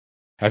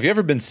Have you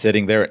ever been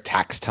sitting there at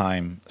tax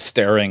time,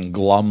 staring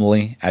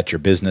glumly at your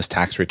business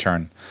tax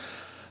return,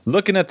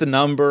 looking at the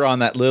number on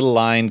that little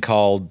line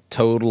called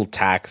total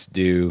tax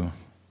due,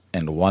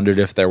 and wondered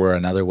if there were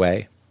another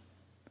way?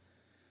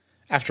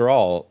 After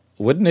all,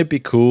 wouldn't it be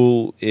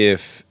cool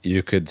if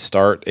you could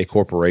start a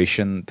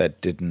corporation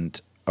that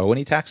didn't owe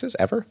any taxes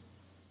ever?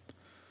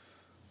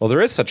 Well, there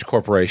is such a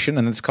corporation,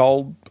 and it's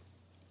called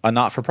a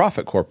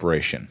not-for-profit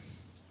corporation.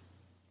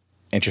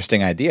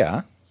 Interesting idea,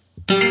 huh?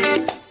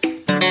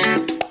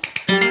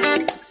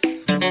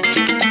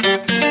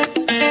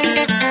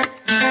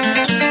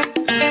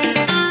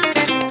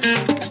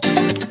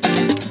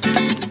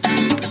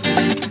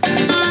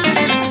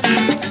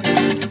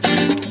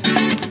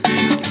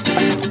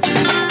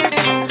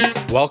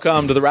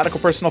 Welcome to the Radical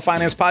Personal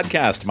Finance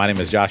Podcast. My name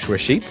is Joshua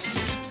Sheets.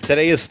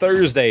 Today is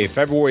Thursday,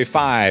 February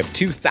 5,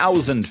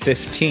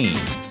 2015.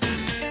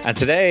 And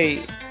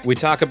today we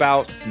talk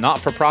about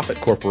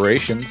not-for-profit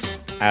corporations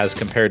as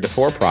compared to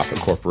for-profit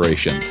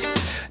corporations.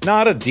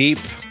 Not a deep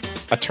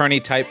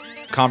attorney-type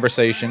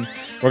conversation.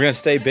 We're going to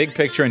stay big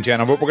picture in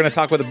general, but we're going to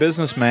talk with a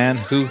businessman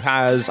who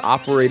has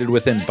operated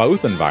within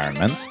both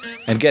environments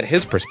and get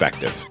his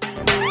perspective.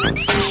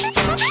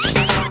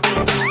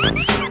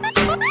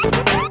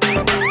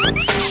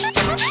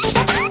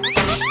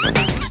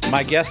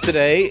 My guest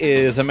today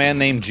is a man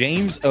named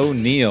James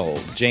O'Neill.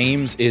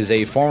 James is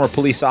a former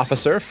police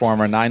officer,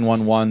 former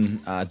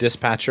 911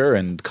 dispatcher,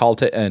 and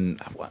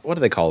what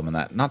do they call him in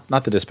that?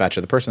 Not the dispatcher,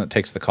 the person that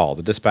takes the call.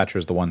 The dispatcher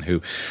is the one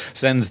who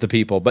sends the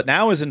people, but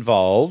now is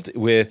involved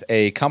with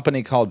a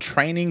company called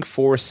Training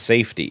for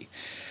Safety.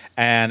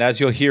 And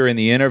as you'll hear in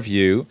the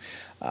interview,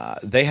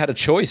 they had a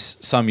choice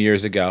some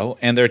years ago,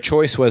 and their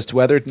choice was to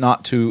whether or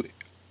not to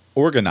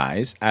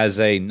organize as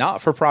a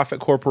not-for-profit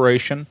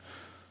corporation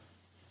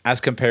as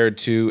compared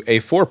to a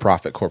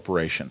for-profit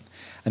corporation.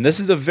 And this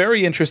is a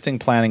very interesting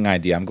planning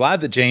idea. I'm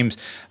glad that James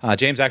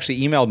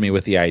actually emailed me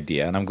with the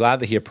idea, and I'm glad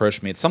that he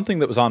approached me. It's something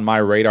that was on my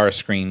radar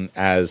screen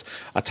as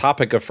a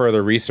topic of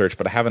further research,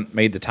 but I haven't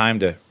made the time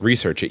to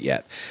research it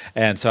yet.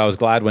 And so I was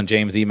glad when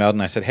James emailed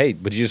and I said, hey,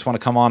 would you just want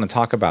to come on and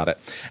talk about it?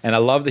 And I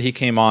love that he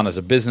came on as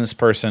a business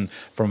person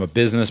from a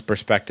business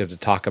perspective to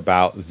talk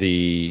about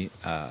the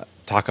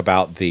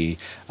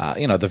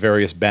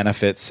various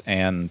benefits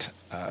and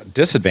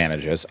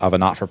disadvantages of a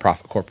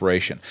not-for-profit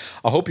corporation.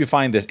 I hope you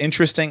find this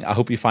interesting. I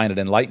hope you find it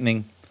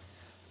enlightening.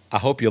 I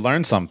hope you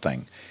learn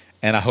something.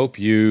 And I hope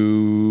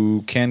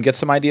you can get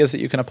some ideas that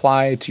you can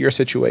apply to your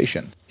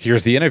situation.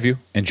 Here's the interview.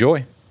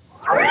 Enjoy.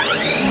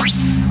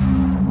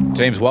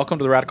 James, welcome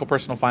to the Radical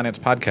Personal Finance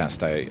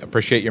Podcast. I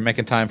appreciate your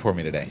making time for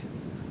me today.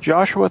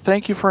 Joshua,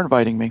 thank you for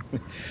inviting me.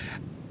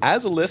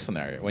 As a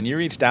listener, when you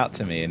reached out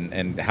to me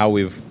and how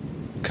we've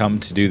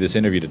come to do this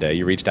interview today,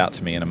 you reached out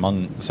to me, and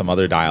among some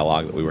other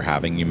dialogue that we were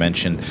having, you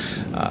mentioned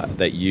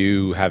that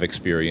you have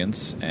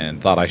experience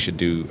and thought I should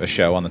do a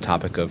show on the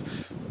topic of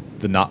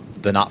the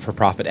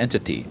not-for-profit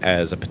entity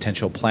as a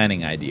potential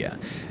planning idea.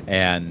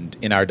 And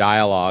in our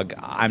dialogue,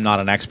 I'm not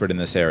an expert in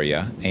this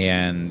area,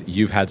 and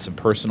you've had some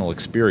personal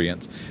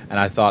experience, and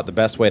I thought the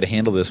best way to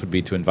handle this would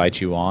be to invite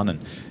you on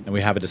and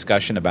we have a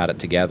discussion about it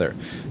together.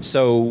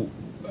 So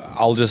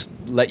I'll just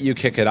let you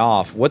kick it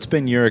off. What's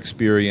been your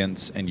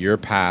experience and your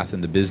path in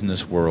the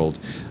business world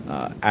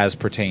as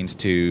pertains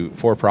to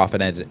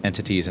for-profit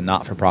entities and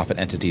not-for-profit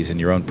entities and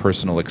your own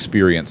personal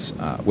experience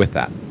with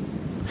that?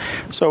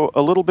 So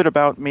a little bit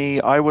about me.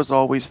 I was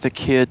always the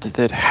kid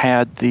that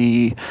had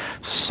the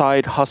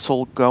side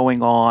hustle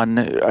going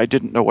on. I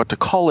didn't know what to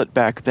call it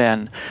back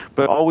then,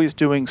 but always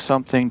doing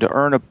something to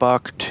earn a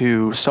buck,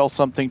 to sell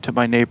something to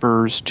my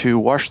neighbors, to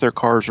wash their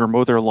cars or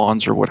mow their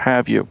lawns or what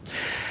have you.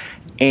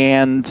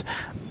 And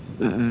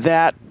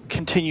that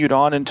continued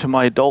on into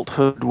my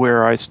adulthood,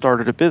 where I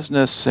started a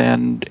business,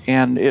 and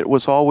it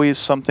was always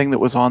something that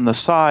was on the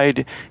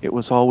side. It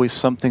was always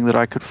something that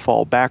I could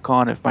fall back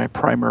on if my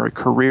primary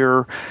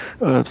career,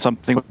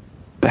 something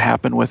to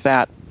happen with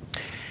that.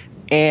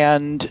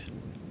 And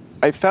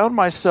I found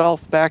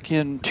myself back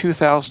in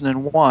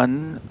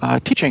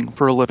 2001 teaching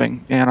for a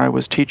living, and I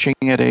was teaching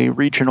at a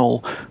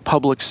regional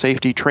public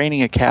safety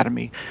training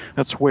academy.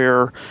 That's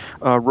where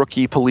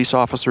rookie police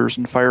officers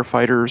and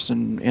firefighters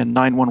and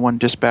 911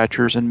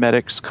 dispatchers and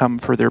medics come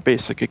for their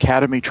basic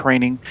academy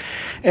training,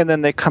 and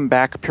then they come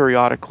back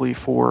periodically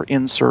for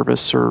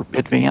in-service or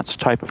advanced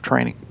type of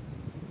training.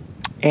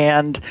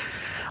 And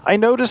I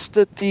noticed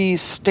that the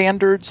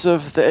standards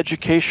of the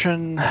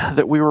education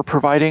that we were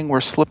providing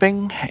were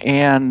slipping,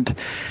 and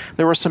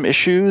there were some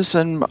issues,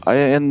 and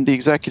the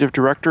executive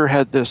director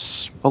had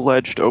this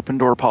alleged open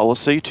door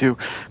policy to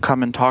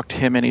come and talk to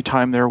him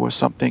anytime there was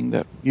something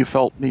that you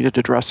felt needed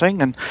addressing.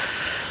 And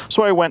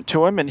so I went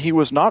to him, and he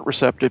was not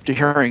receptive to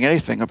hearing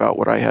anything about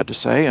what I had to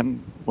say,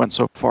 and went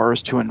so far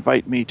as to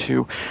invite me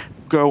to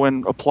go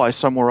and apply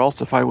somewhere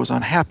else if I was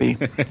unhappy,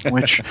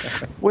 which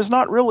was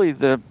not really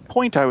the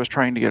point I was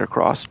trying to get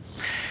across.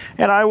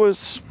 And I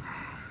was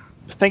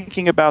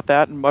thinking about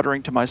that and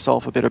muttering to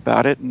myself a bit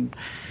about it, and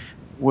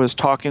was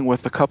talking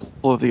with a couple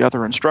of the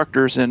other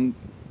instructors, and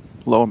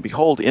lo and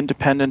behold,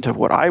 independent of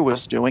what I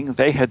was doing,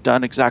 they had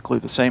done exactly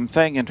the same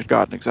thing and had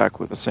gotten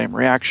exactly the same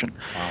reaction.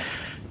 Wow.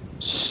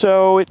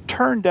 So it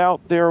turned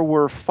out there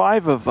were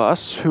 5 of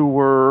us who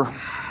were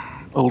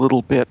a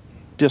little bit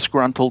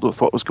disgruntled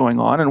with what was going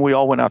on, and we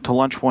all went out to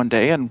lunch one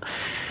day, and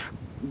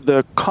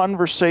the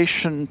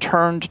conversation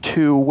turned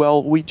to,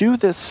 well, we do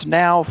this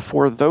now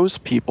for those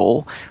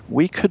people.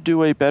 We could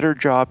do a better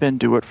job and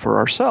do it for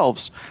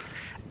ourselves.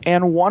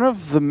 And one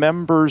of the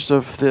members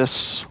of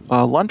this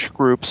lunch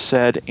group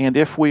said, and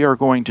if we are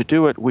going to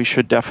do it, we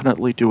should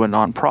definitely do a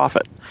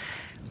nonprofit.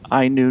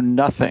 I knew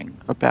nothing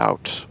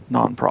about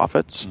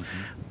nonprofits,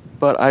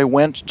 but I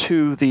went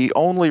to the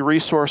only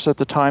resource at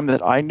the time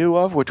that I knew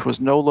of, which was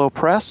Nolo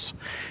Press,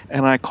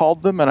 and I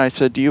called them and I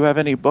said, do you have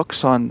any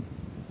books on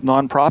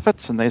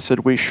nonprofits? And they said,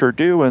 we sure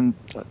do. And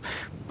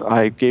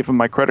I gave them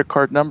my credit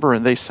card number,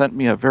 and they sent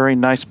me a very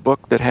nice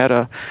book that had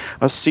a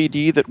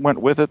CD that went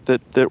with it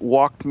that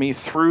walked me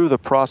through the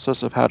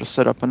process of how to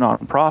set up a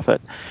nonprofit.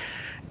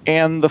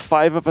 And the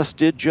 5 of us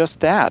did just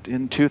that.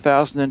 In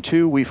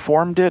 2002, we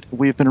formed it.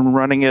 We've been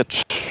running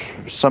it.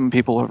 Some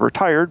people have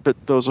retired, but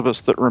those of us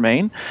that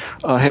remain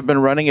have been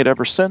running it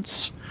ever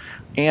since.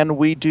 And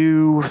we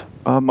do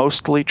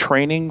mostly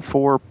training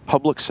for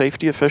public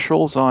safety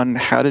officials on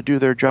how to do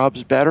their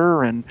jobs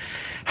better and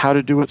how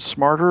to do it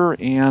smarter,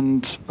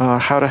 and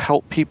how to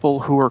help people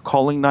who are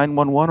calling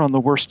 911 on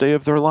the worst day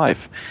of their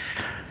life.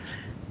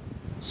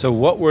 So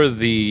what were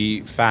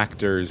the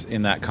factors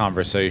in that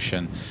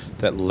conversation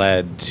that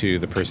led to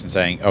the person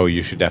saying, oh,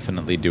 you should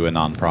definitely do a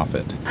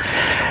nonprofit?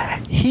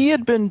 He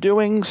had been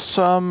doing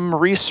some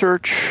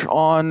research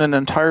on an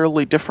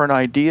entirely different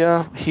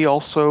idea. He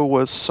also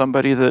was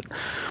somebody that,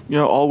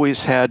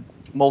 always had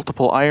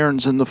multiple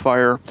irons in the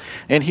fire,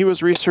 and he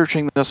was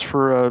researching this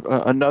for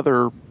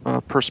another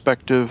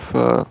perspective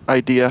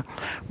idea,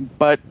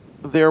 but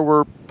there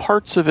were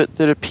parts of it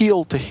that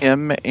appealed to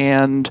him,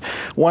 and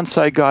once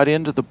I got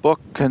into the book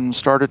and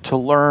started to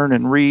learn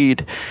and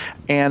read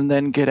and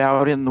then get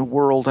out in the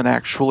world and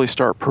actually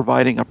start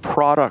providing a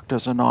product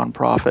as a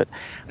nonprofit,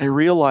 I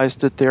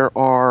realized that there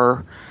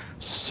are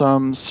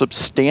some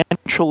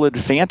substantial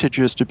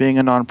advantages to being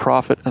a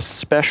nonprofit,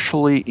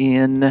 especially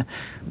in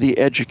the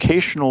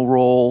educational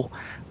role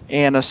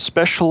and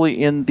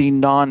especially in the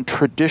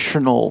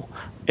non-traditional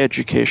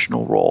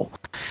educational role.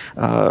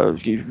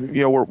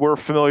 We're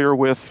familiar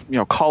with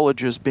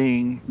colleges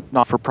being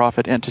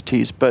not-for-profit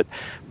entities, but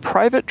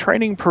private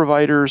training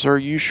providers are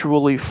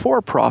usually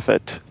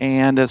for-profit,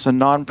 and as a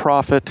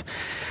nonprofit,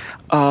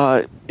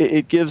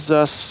 it gives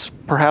us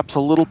perhaps a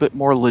little bit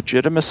more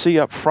legitimacy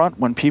up front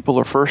when people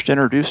are first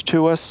introduced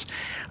to us.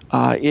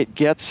 It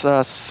gets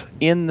us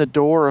in the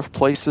door of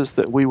places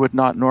that we would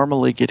not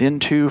normally get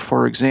into.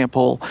 For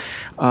example,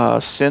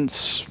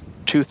 since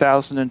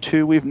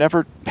 2002, we've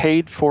never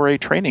paid for a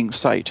training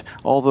site.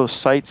 All those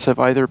sites have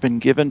either been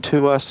given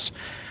to us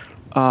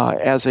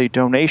as a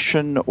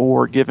donation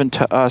or given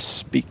to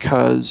us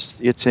because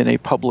it's in a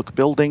public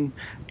building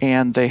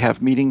and they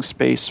have meeting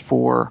space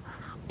for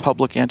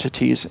public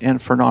entities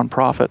and for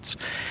nonprofits.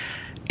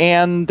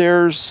 And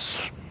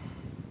there's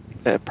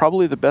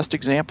probably the best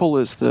example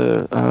is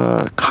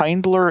the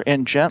Kindler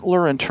and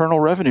Gentler Internal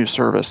Revenue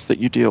Service that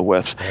you deal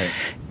with. Right.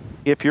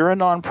 If you're a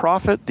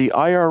nonprofit, the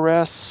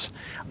IRS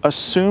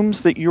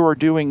assumes that you are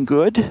doing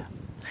good,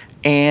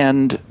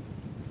 and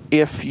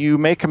if you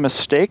make a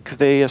mistake,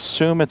 they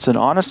assume it's an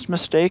honest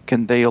mistake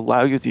and they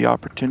allow you the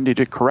opportunity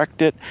to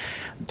correct it.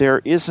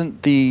 There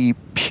isn't the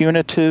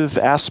punitive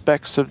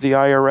aspects of the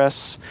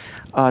IRS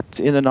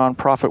in the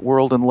nonprofit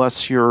world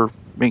unless you're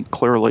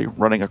clearly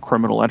running a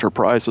criminal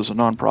enterprise as a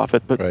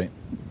nonprofit, but right.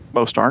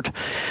 Most aren't.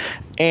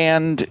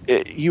 And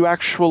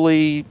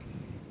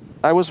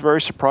I was very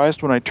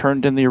surprised when I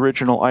turned in the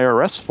original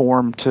IRS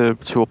form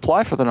to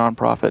apply for the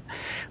nonprofit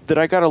that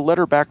I got a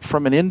letter back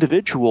from an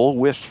individual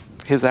with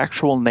his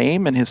actual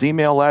name and his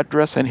email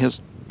address and his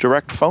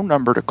direct phone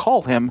number to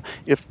call him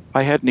if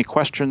I had any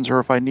questions or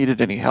if I needed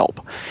any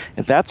help.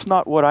 And that's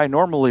not what I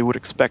normally would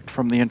expect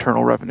from the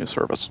Internal Revenue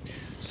Service.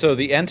 So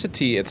the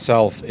entity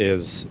itself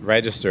is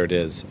registered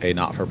as a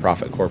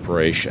not-for-profit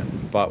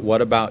corporation, but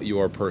what about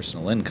your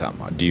personal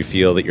income? Do you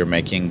feel that you're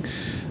making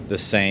the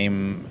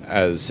same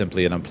as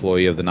simply an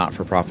employee of the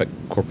not-for-profit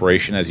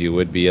corporation as you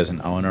would be as an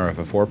owner of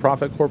a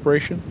for-profit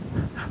corporation?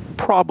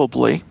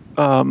 Probably.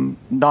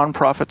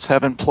 Nonprofits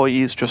have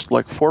employees just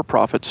like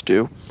for-profits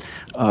do.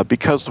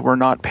 Because we're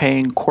not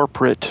paying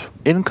corporate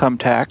income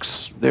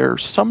tax, there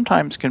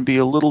sometimes can be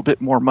a little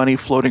bit more money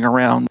floating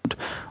around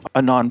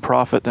a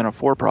nonprofit than a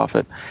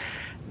for-profit.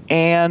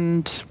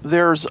 And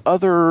there's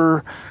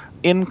other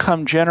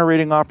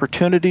income-generating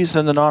opportunities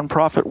in the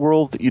nonprofit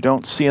world that you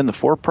don't see in the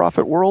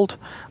for-profit world.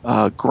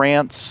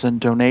 Grants and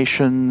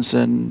donations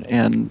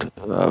and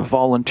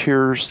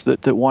volunteers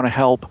that want to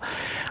help.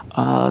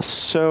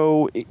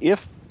 So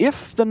if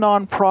the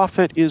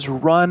nonprofit is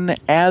run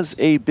as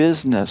a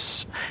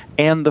business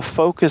and the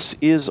focus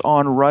is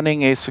on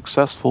running a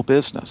successful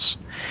business,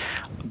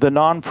 the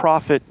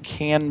nonprofit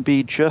can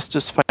be just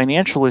as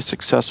financially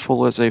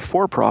successful as a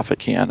for-profit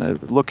can.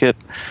 Look at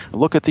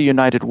the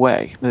United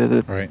Way.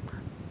 Right.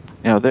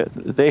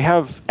 They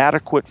have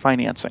adequate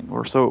financing,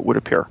 or so it would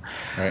appear.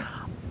 Right.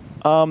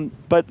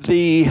 But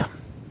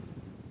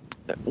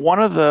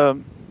one of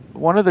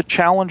the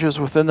challenges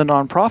within the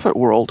nonprofit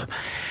world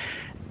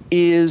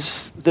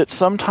is that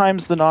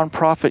sometimes the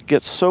nonprofit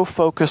gets so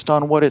focused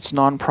on what its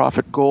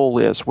nonprofit goal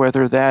is,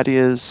 whether that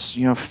is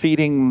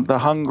feeding the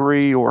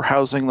hungry or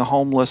housing the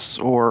homeless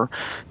or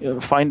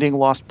finding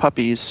lost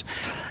puppies,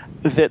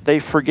 that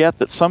they forget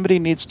that somebody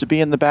needs to be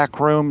in the back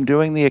room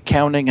doing the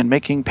accounting and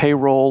making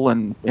payroll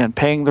and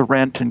paying the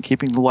rent and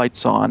keeping the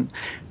lights on.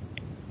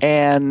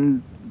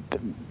 And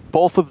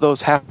both of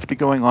those have to be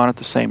going on at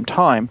the same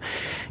time.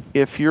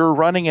 If you're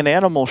running an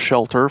animal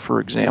shelter, for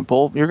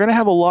example, you're going to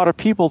have a lot of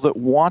people that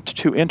want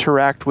to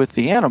interact with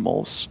the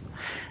animals,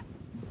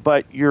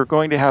 but you're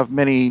going to have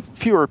many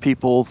fewer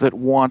people that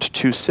want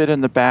to sit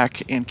in the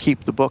back and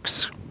keep the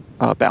books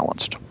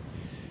balanced.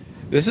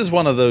 This is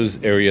one of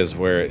those areas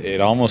where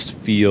it almost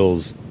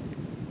feels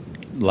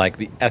like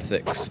the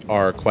ethics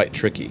are quite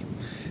tricky.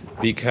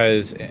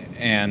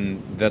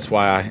 And that's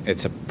why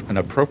it's an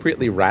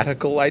appropriately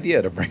radical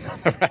idea to bring on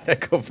a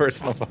Radical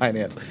Personal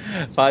Finance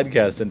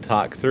podcast and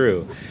talk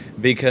through,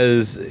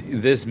 because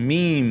this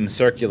meme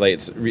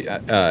circulates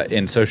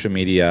in social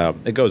media.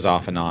 It goes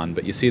off and on,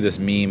 but you see this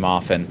meme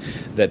often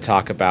that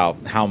talk about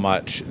how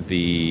much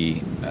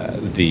the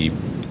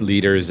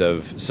leaders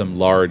of some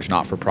large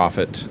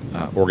not-for-profit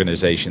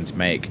organizations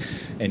make.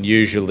 And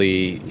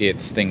usually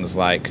it's things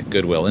like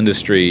Goodwill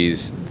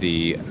Industries,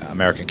 the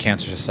American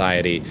Cancer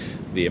Society,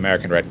 the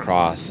American Red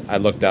Cross. I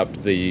looked up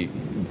the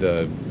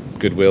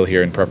Goodwill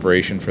here in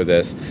preparation for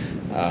this.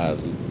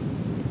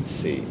 Let's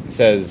see. It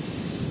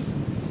says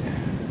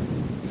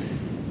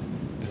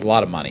there's a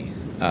lot of money.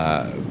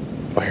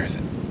 Where is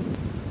it?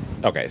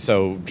 Okay,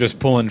 so just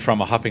pulling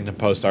from a Huffington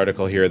Post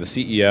article here, the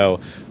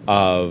CEO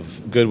of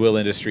Goodwill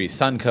Industries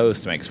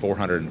Suncoast makes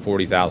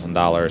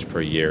 $440,000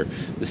 per year.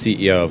 The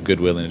CEO of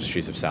Goodwill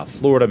Industries of South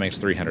Florida makes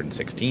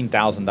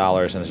 $316,000,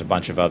 and there's a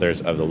bunch of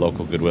others of the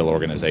local Goodwill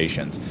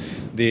organizations.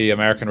 The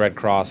American Red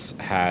Cross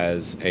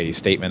has a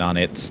statement on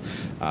its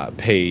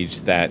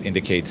page that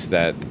indicates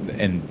that,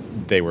 and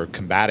they were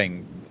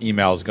combating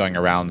emails going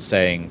around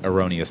saying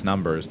erroneous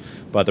numbers,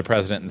 but the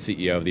president and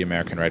CEO of the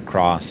American Red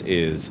Cross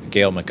is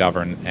Gail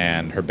McGovern,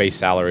 and her base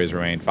salary has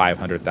remained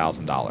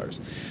 $500,000.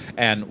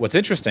 And what's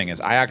interesting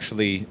is I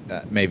actually,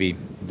 maybe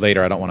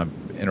later, I don't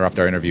want to interrupt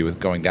our interview with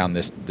going down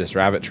this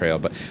rabbit trail,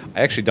 but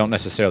I actually don't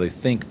necessarily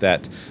think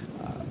that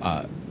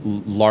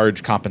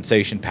large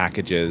compensation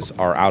packages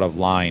are out of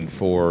line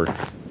for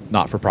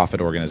not-for-profit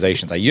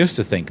organizations. I used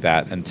to think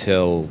that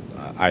until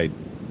I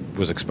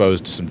was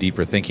exposed to some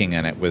deeper thinking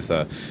in it with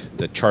the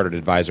Chartered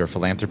Advisor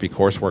Philanthropy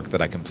coursework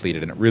that I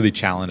completed, and it really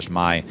challenged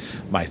my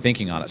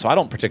thinking on it. So I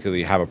don't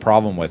particularly have a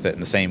problem with it in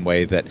the same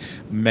way that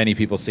many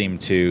people seem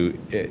to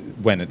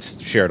when it's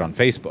shared on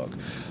Facebook.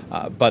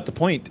 But the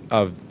point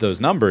of those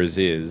numbers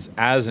is,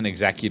 as an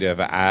executive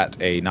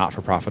at a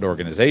not-for-profit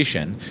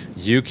organization,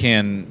 you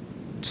can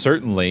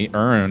certainly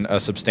earn a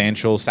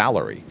substantial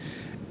salary.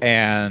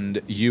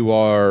 And you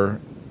are,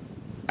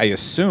 I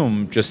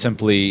assume, just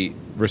simply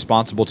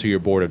responsible to your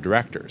board of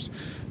directors.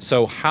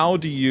 So how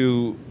do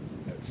you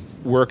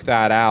work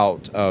that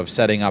out of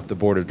setting up the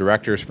board of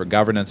directors for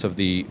governance of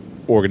the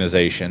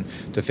organization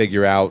to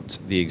figure out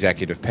the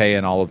executive pay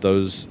and all of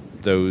those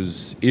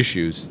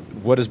issues?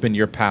 What has been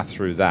your path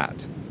through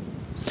that?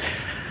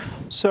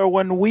 So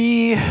when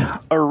we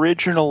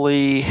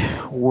originally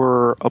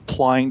were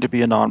applying to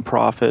be a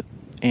nonprofit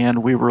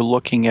and we were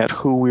looking at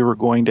who we were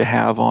going to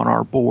have on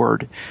our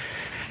board,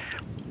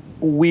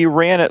 we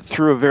ran it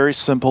through a very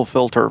simple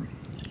filter.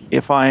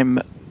 If I'm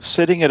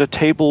sitting at a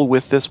table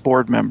with this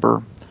board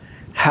member,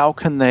 how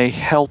can they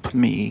help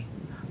me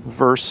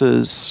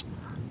versus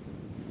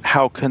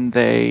how can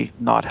they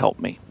not help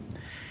me?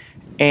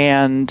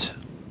 And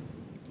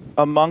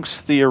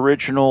amongst the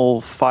original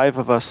 5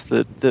 of us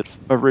that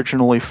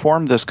originally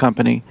formed this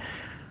company,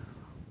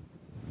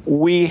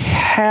 we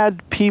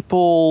had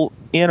people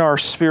in our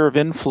sphere of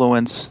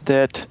influence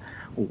that,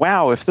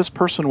 wow, if this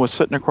person was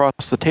sitting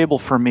across the table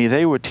from me,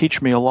 they would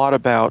teach me a lot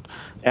about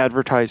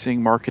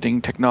advertising,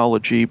 marketing,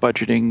 technology,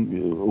 budgeting,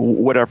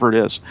 whatever it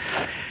is.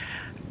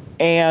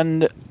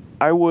 And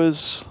I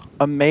was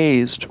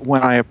amazed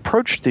when I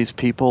approached these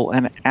people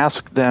and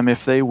asked them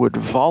if they would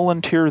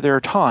volunteer their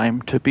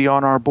time to be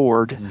on our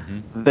board.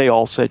 Mm-hmm. They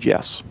all said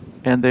yes,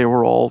 and they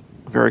were all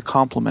very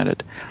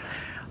complimented.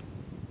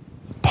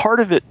 Part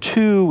of it,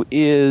 too,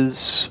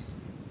 is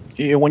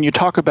when you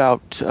talk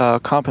about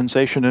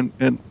compensation,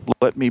 and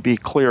let me be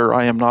clear,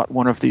 I am not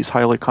one of these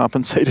highly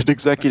compensated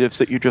executives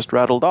that you just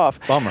rattled off.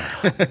 Bummer.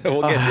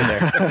 We'll get you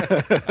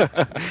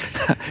there.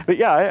 But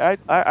yeah,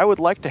 I would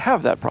like to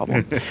have that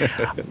problem.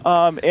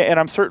 And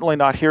I'm certainly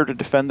not here to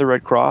defend the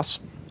Red Cross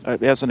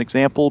as an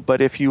example,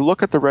 but if you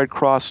look at the Red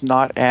Cross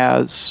not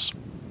as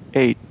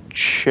a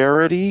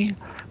charity,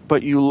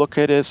 but you look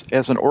at it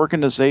as an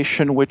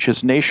organization which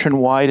is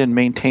nationwide and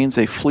maintains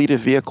a fleet of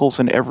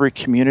vehicles in every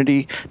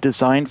community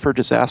designed for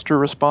disaster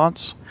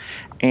response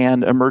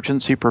and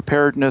emergency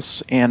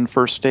preparedness and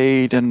first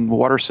aid and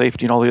water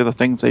safety and all the other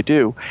things they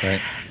do. Right.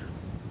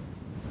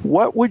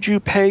 What would you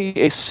pay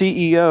a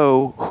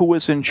CEO who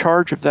was in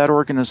charge of that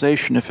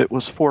organization if it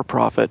was for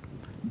profit,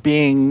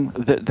 being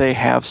that they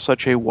have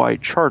such a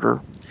wide charter?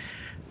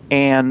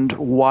 And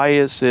why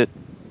is it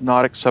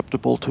not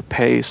acceptable to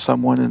pay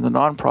someone in the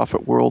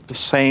nonprofit world the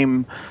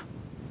same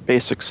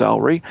basic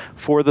salary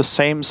for the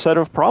same set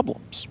of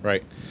problems?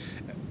 Right.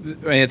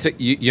 I mean,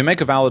 you make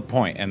a valid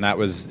point, and that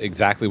was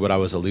exactly what I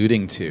was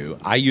alluding to.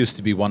 I used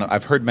to be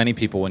I've heard many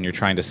people when you're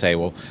trying to say,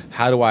 well,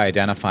 how do I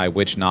identify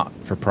which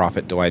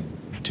not-for-profit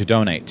to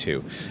donate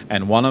to?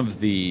 And one of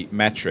the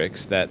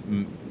metrics that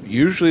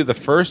usually the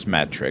first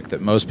metric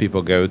that most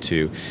people go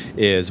to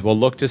is we'll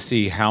look to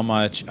see how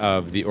much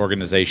of the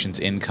organization's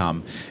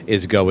income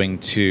is going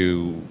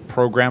to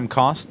program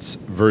costs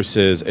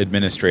versus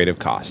administrative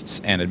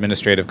costs. And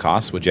administrative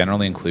costs would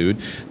generally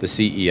include the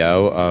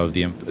CEO of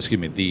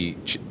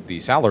the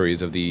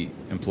salaries of the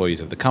employees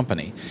of the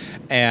company.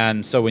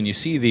 And so when you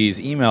see these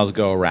emails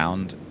go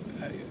around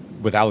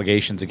with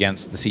allegations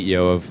against the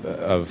CEO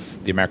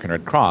of the American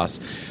Red Cross,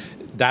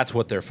 that's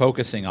what they're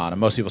focusing on. And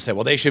most people say,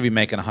 well, they should be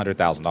making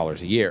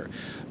 $100,000 a year.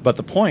 But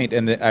the point,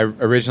 and I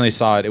originally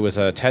saw it was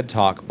a TED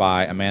Talk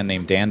by a man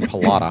named Dan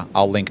Pallotta.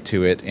 I'll link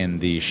to it in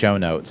the show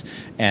notes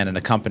and an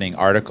accompanying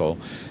article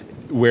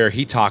where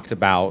he talked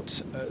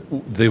about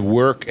the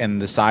work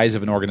and the size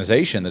of an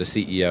organization that a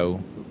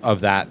CEO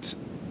of that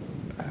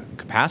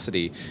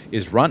capacity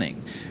is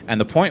running. And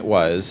the point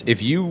was,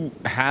 if you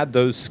had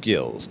those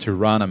skills to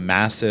run a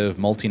massive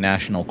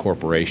multinational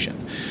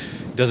corporation,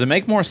 does it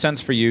make more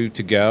sense for you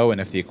to go,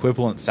 and if the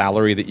equivalent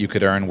salary that you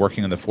could earn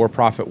working in the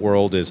for-profit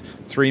world is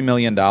 $3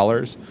 million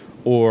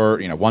or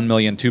 $1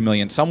 million, $2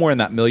 million, somewhere in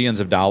that millions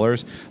of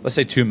dollars, let's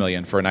say $2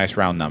 million for a nice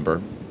round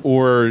number,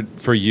 or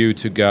for you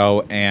to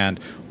go and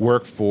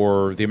work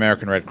for the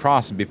American Red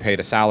Cross and be paid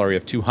a salary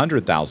of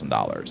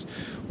 $200,000?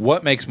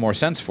 What makes more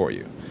sense for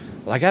you?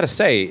 Well, I got to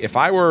say, if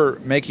I were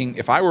making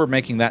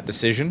that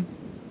decision,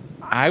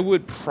 I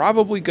would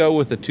probably go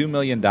with the $2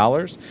 million,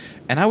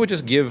 and I would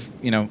just give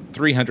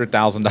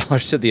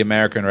 $300,000 to the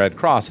American Red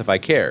Cross if I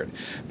cared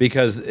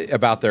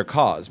about their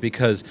cause,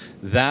 because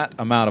that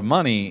amount of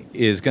money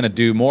is going to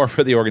do more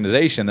for the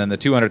organization than the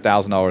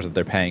 $200,000 that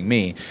they're paying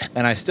me,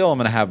 and I still am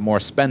going to have more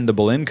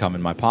spendable income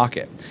in my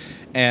pocket.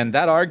 And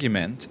that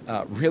argument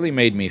really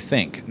made me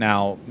think.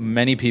 Now,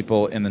 many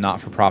people in the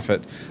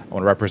not-for-profit, I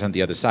want to represent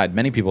the other side,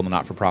 many people in the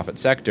not-for-profit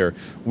sector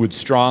would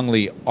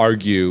strongly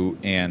argue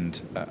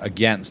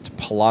against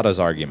Pallotta's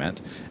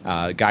argument.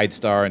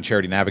 GuideStar and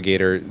Charity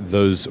Navigator,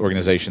 those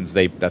organizations,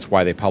 that's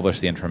why they publish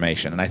the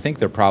information. And I think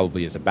there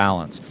probably is a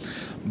balance.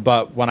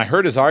 But when I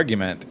heard his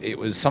argument, it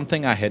was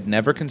something I had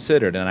never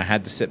considered, and I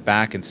had to sit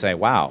back and say,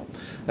 wow,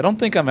 I don't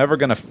think I'm ever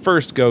going to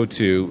first go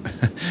to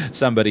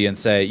somebody and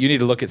say, you need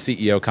to look at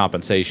CEO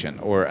compensation,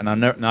 and I'm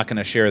not going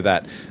to share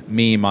that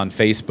meme on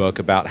Facebook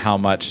about how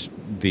much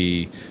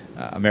the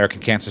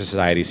American Cancer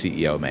Society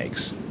CEO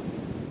makes.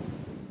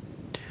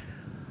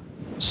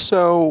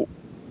 So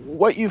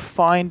what you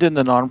find in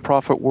the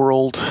nonprofit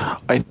world,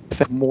 I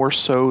think more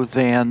so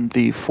than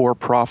the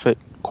for-profit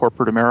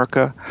corporate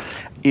America,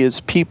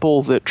 is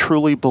people that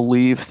truly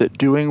believe that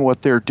doing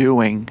what they're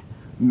doing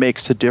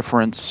makes a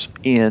difference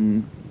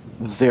in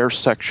their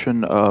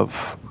section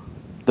of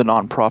the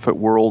nonprofit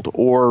world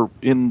or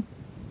in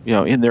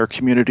their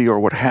community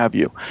or what have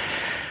you.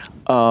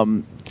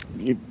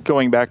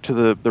 Going back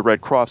to the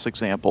Red Cross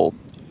example,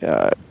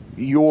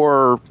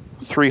 your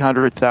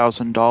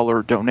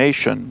 $300,000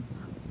 donation,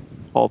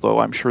 although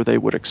I'm sure they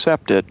would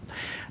accept it,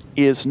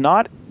 is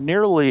not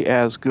nearly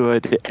as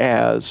good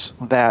as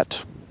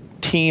that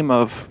team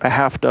of a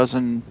half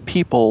dozen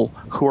people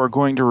who are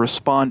going to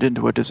respond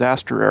into a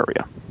disaster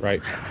area.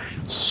 Right.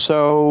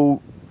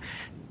 So,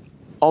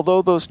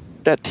 although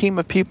that team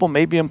of people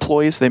may be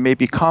employees, they may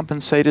be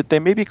compensated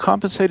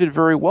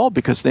very well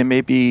because they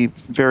may be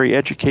very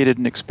educated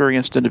and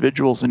experienced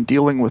individuals in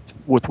dealing with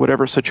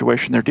whatever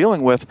situation they're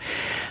dealing with.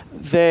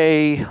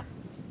 They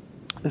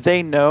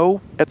know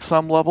at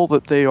some level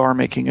that they are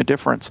making a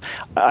difference.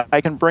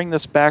 I can bring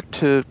this back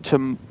to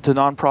the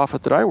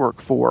nonprofit that I work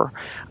for.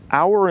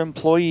 Our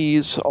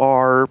employees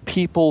are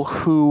people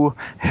who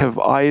have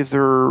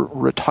either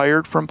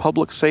retired from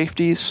public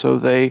safety, so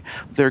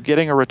they're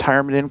getting a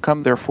retirement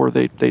income, therefore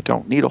they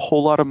don't need a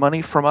whole lot of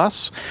money from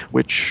us,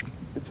 which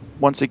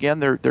once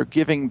again they're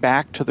giving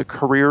back to the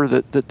career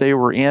that they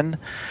were in.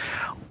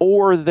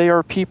 Or they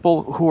are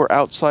people who are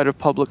outside of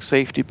public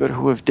safety but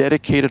who have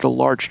dedicated a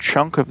large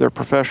chunk of their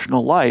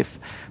professional life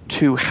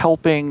to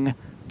helping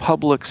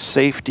public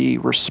safety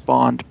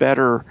respond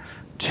better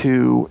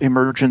to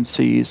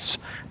emergencies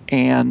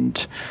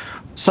and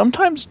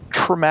sometimes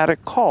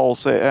traumatic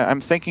calls.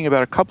 I'm thinking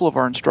about a couple of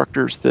our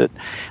instructors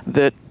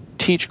that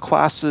teach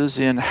classes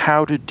in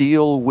how to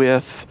deal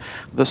with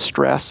the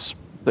stress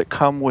that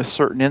come with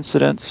certain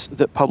incidents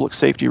that public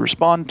safety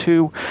respond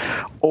to,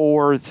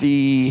 or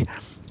the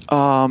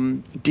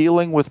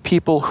dealing with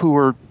people who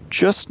are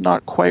just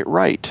not quite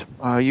right.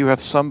 You have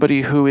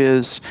somebody who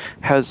has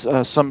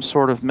some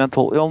sort of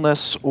mental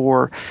illness,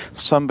 or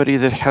somebody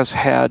that has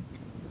had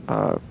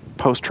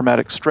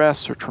post-traumatic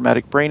stress or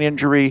traumatic brain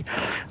injury,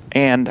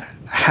 and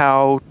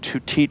how to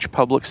teach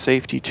public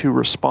safety to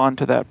respond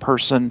to that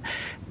person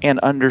and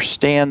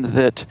understand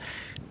that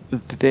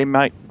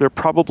they're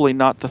probably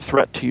not the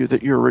threat to you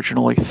that you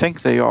originally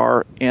think they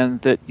are,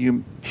 and that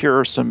here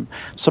are some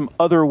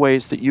other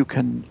ways that you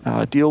can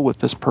deal with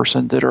this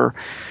person that are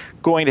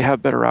going to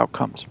have better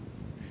outcomes.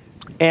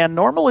 And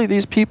normally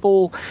these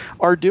people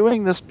are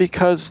doing this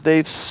because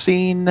they've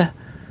seen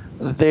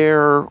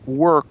their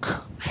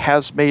work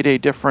has made a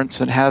difference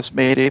and has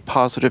made a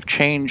positive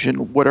change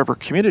in whatever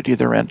community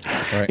they're in.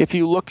 Right. If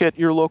you look at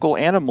your local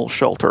animal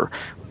shelter,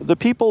 the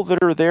people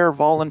that are there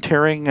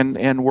volunteering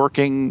and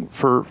working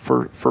for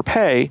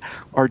pay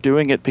are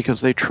doing it because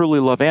they truly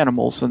love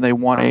animals and they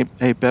want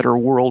a better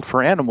world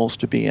for animals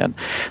to be in.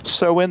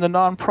 So in the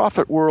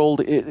nonprofit world,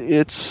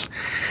 it's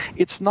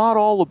not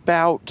all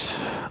about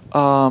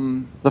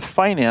the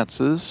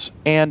finances,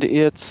 and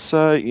it's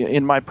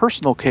in my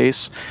personal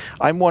case,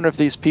 I'm one of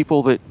these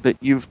people that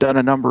you've done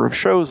a number of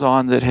shows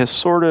on that has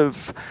sort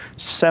of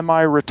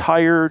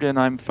semi-retired, and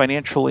I'm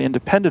financially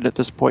independent at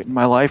this point in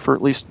my life, or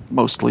at least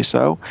mostly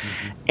so.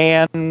 Mm-hmm.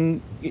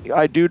 And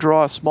I do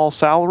draw a small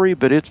salary,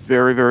 but it's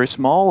very, very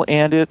small,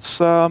 and it's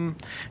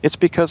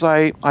because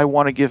I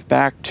want to give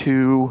back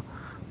to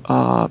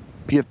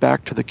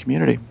the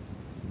community.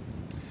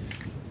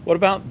 What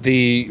about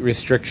the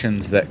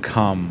restrictions that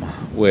come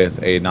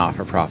with a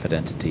not-for-profit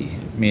entity?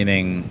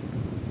 Meaning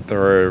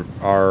there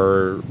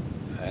are,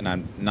 and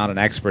I'm not an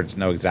expert to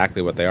know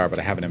exactly what they are, but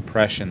I have an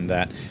impression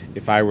that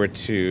if I were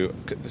to,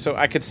 so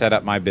I could set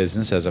up my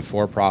business as a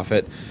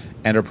for-profit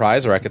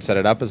enterprise, or I could set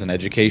it up as an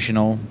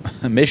educational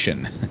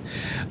mission.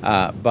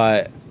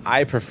 But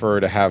I prefer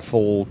to have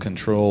full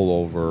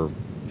control over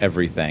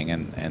everything,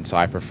 and so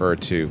I prefer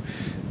to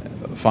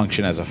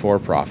function as a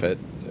for-profit.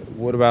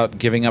 What about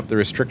giving up the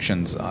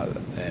restrictions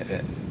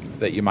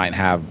that you might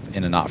have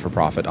in a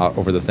not-for-profit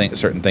over the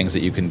certain things that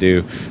you can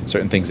do,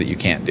 certain things that you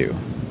can't do?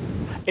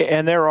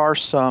 And there are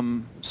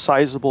some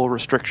sizable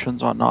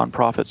restrictions on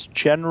nonprofits.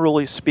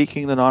 Generally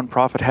speaking, the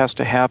nonprofit has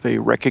to have a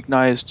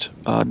recognized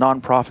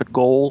nonprofit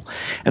goal,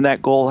 and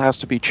that goal has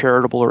to be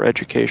charitable or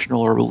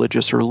educational or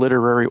religious or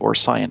literary or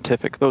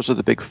scientific. Those are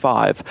the big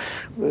five.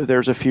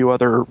 There's a few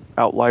other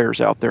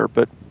outliers out there,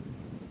 but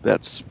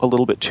that's a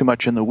little bit too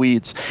much in the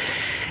weeds.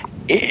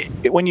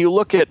 When you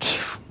look at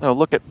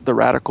the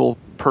Radical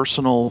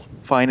Personal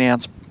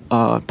Finance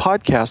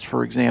podcast,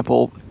 for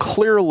example,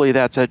 clearly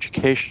that's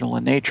educational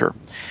in nature.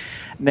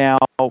 Now,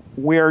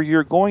 where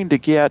you're going to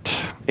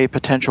get a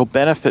potential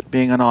benefit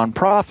being a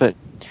nonprofit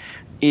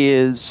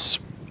is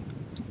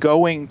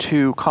going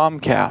to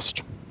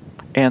Comcast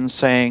and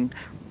saying,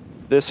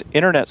 this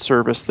internet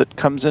service that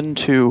comes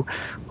into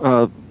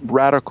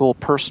Radical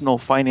Personal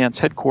Finance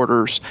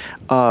headquarters,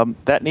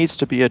 that needs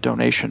to be a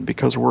donation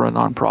because we're a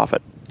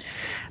nonprofit.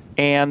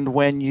 And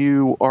when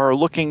you are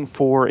looking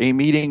for a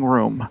meeting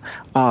room,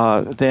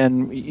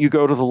 then you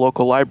go to the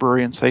local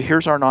library and say,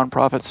 here's our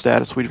nonprofit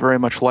status. We'd very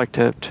much like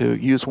to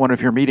use one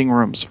of your meeting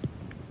rooms.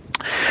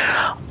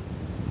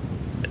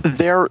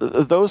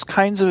 Those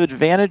kinds of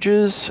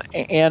advantages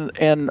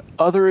and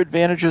other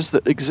advantages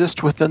that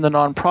exist within the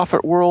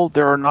nonprofit world.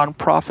 There are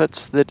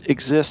nonprofits that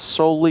exist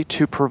solely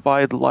to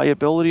provide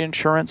liability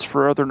insurance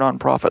for other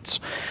nonprofits.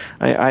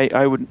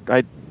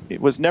 It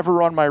was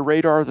never on my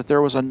radar that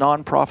there was a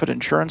nonprofit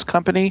insurance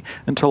company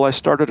until I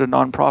started a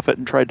nonprofit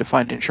and tried to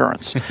find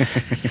insurance.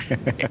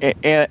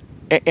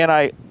 And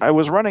I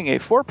was running a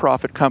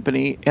for-profit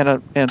company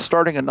and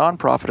starting a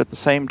nonprofit at the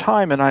same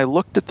time, and I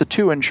looked at the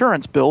two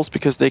insurance bills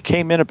because they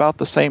came in about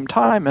the same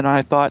time, and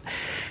I thought,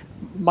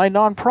 my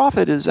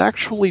nonprofit is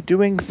actually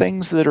doing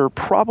things that are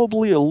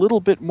probably a little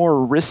bit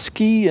more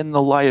risky in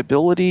the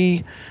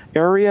liability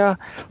area,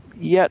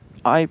 yet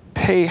I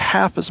pay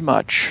half as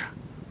much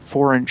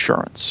for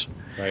insurance.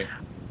 Right.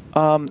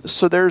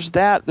 So there's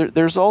that.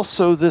 There's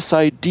also this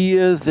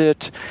idea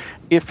that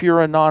if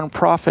you're a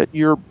nonprofit,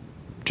 you're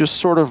just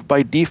sort of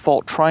by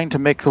default trying to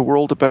make the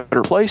world a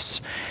better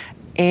place,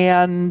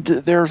 and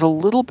there's a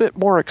little bit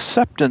more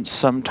acceptance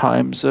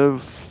sometimes and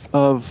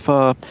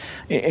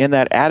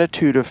that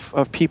attitude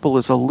of people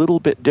is a little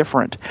bit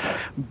different.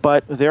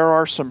 But there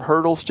are some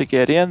hurdles to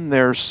get in.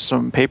 There's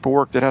some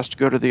paperwork that has to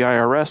go to the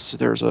IRS.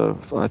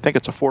 I think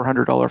it's a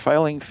 $400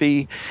 filing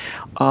fee,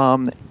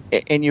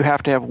 and you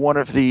have to have one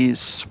of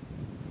these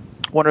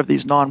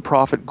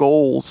nonprofit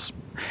goals.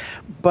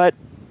 But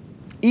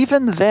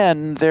even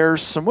then,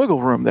 there's some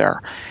wiggle room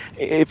there.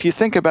 If you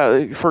think about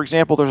it, for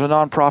example, there's a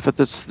nonprofit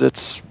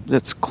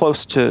that's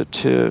close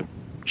to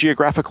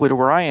geographically to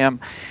where I am,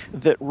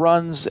 that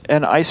runs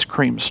an ice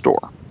cream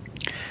store.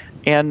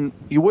 And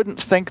you wouldn't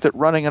think that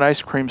running an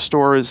ice cream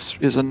store is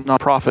a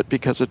nonprofit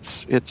because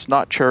it's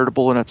not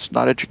charitable and it's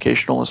not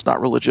educational, and it's not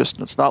religious,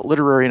 and it's not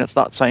literary, and it's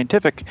not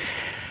scientific.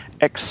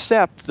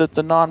 except that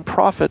the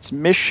nonprofit's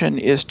mission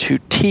is to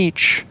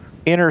teach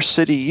inner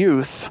city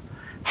youth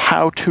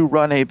how to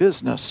run a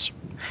business.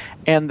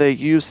 And they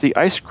use the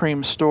ice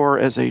cream store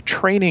as a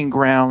training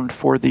ground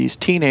for these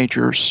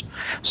teenagers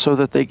so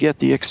that they get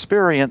the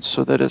experience,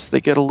 so that as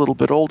they get a little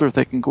bit older,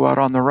 they can go out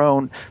on their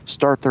own,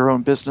 start their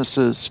own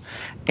businesses,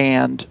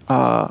 and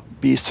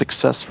be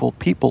successful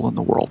people in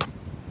the world.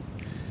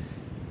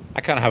 I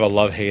kind of have a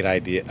love-hate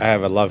idea. I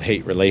have a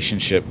love-hate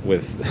relationship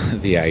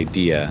with the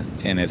idea,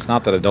 and it's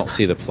not that I don't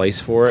see the place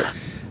for it,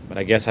 but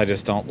I guess I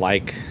just don't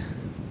like.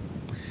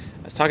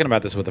 I was talking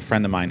about this with a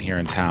friend of mine here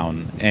in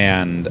town,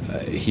 and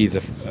he's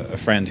a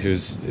friend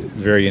who's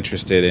very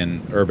interested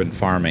in urban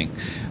farming,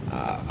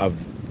 of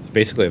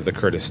the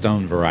Curtis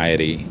Stone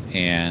variety,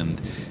 and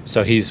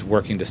so he's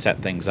working to set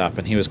things up,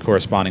 and he was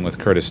corresponding with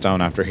Curtis Stone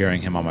after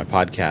hearing him on my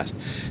podcast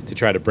to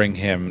try to bring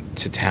him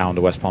to town,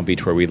 to West Palm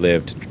Beach where we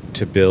lived,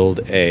 to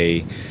build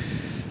a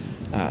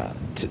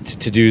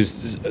to do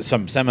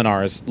some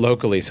seminars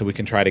locally so we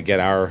can try to get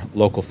our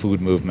local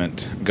food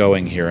movement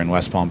going here in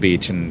West Palm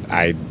Beach. And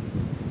I'm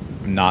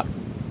not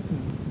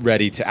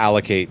ready to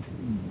allocate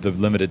the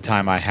limited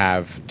time I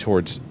have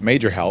towards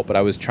major help, but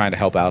I was trying to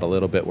help out a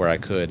little bit where I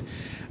could.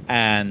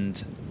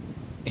 And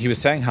he was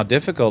saying how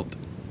difficult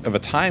of a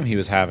time he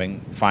was having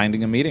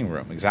finding a meeting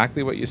room,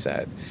 exactly what you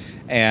said.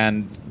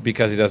 And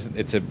because he doesn't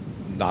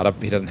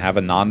have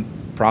a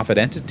non-profit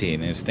entity,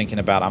 and he was thinking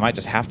about, I might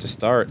just have to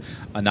start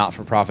a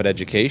not-for-profit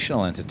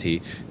educational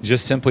entity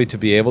just simply to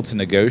be able to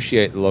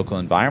negotiate the local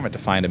environment to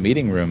find a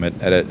meeting room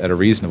at a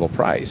reasonable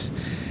price.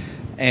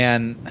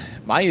 And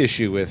my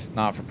issue with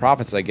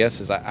not-for-profits, I guess,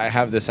 is I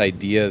have this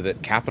idea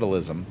that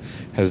capitalism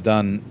has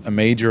done a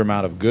major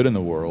amount of good in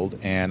the world,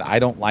 and I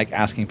don't like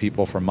asking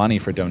people for money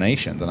for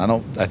donations. And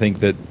I think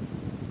that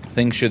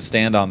things should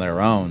stand on their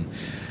own.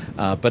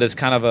 But it's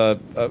kind of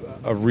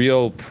a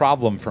real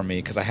problem for me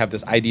because I have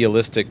this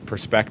idealistic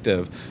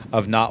perspective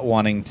of not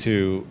wanting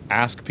to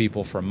ask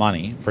people for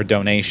money, for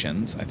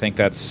donations. I think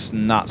that's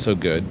not so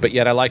good. But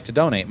yet I like to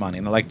donate money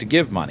and I like to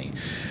give money.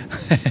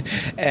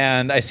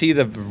 And I see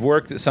the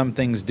work that some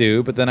things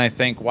do, but then I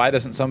think, why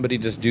doesn't somebody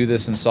just do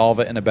this and solve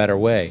it in a better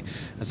way?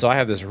 And so I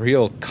have this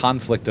real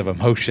conflict of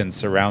emotions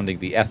surrounding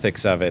the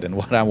ethics of it and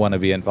what I want to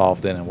be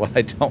involved in and what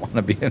I don't want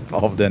to be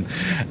involved in.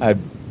 I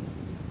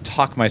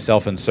talk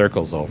myself in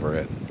circles over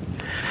it.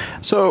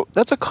 So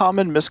that's a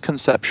common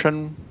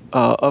misconception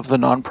of the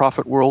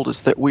nonprofit world,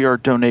 is that we are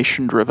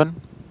donation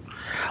driven.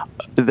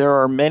 There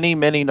are many,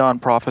 many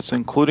nonprofits,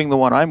 including the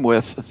one I'm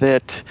with,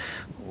 that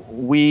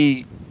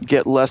we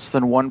get less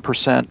than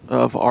 1%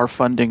 of our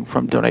funding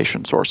from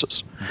donation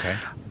sources. Okay.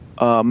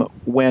 So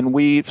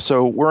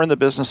we're in the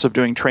business of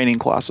doing training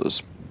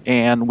classes,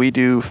 and we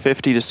do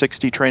 50 to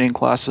 60 training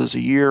classes a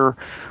year.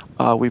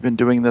 We've been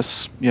doing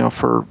this,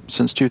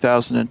 since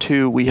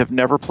 2002. We have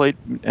never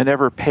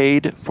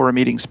paid for a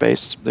meeting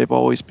space. They've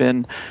always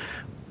been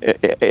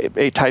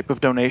a type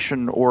of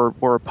donation or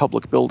a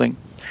public building.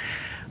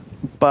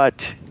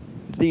 But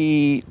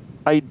the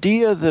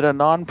idea that a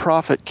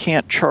nonprofit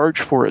can't charge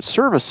for its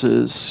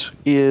services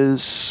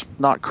is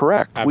not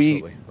correct.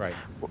 Absolutely, right.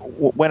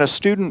 When a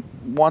student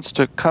wants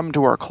to come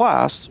to our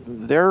class,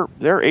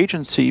 their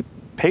agency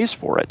pays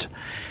for it.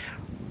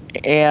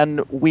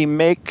 And we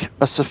make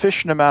a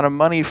sufficient amount of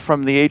money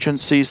from the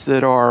agencies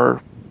that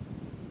are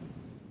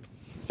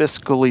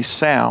fiscally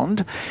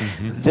sound,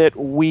 mm-hmm. that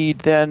we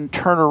then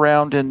turn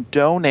around and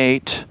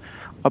donate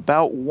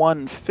about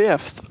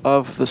 1/5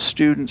 of the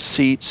student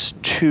seats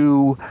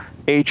to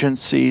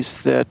agencies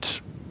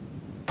that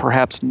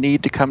perhaps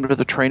need to come to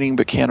the training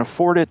but can't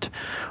afford it,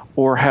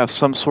 or have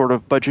some sort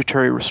of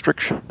budgetary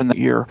restriction in the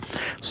year.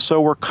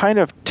 So we're kind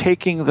of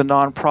taking the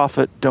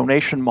nonprofit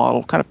donation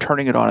model, kind of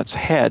turning it on its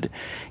head,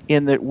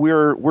 in that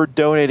we're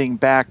donating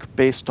back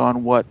based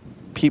on what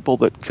people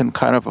that can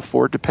kind of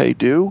afford to pay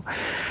do.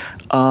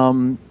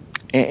 And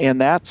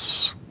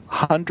that's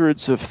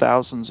hundreds of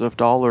thousands of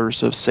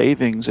dollars of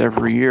savings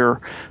every year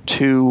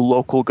to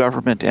local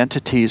government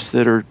entities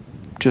that are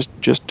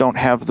just don't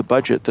have the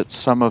budget that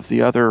some of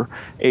the other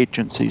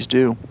agencies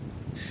do.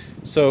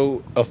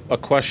 So a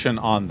question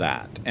on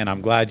that, and I'm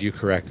glad you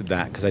corrected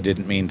that because I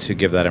didn't mean to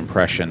give that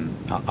impression.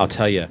 I'll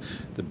tell you, one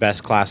of the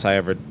best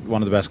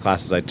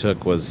classes I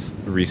took was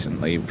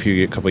recently,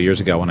 a couple of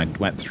years ago, when I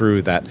went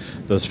through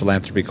those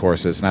philanthropy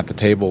courses, and at the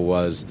table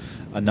was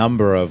a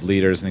number of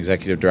leaders and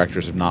executive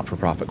directors of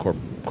not-for-profit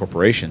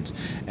corporations.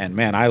 And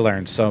man, I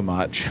learned so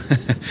much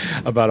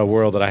about a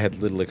world that I had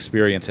little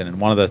experience in. And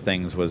one of the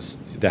things was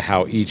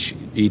how each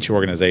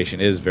organization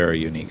is very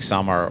unique.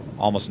 Some are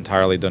almost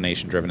entirely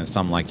donation-driven, and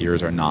some, like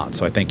yours, are not.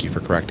 So I thank you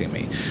for correcting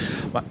me.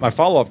 My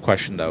follow-up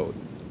question, though,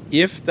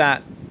 if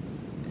the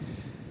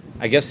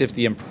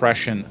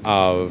impression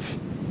of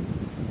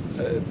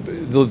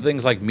the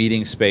things like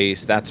meeting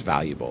space, that's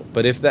valuable.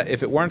 But if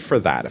it weren't for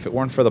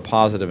the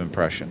positive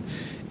impression,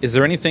 is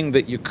there anything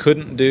that you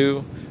couldn't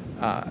do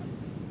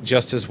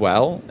just as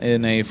well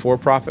in a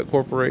for-profit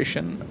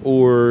corporation?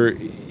 Or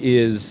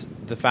is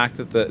the fact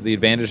that the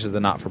advantages of the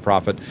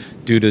not-for-profit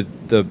due to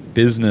the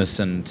business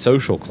and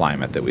social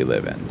climate that we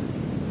live in?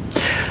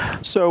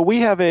 So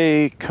we have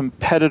a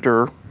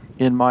competitor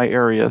in my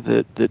area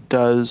that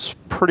does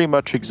pretty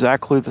much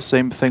exactly the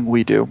same thing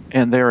we do,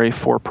 and they're a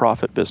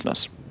for-profit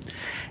business.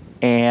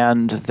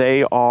 And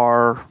they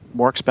are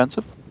more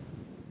expensive.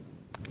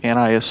 And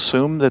I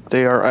assume that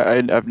they are.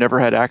 I've never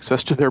had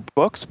access to their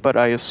books, but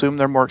I assume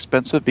they're more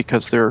expensive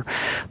because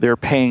they're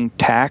paying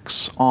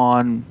tax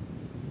on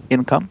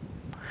income,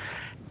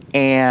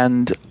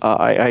 and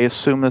I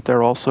assume that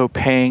they're also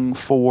paying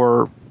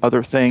for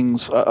other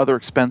things, other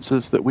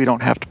expenses that we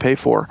don't have to pay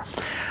for.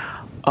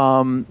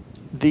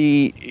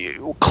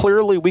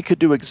 Clearly, we could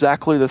do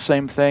exactly the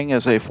same thing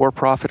as a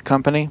for-profit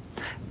company,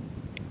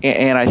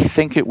 and I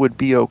think it would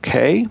be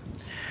okay.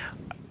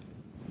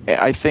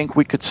 I think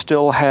we could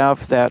still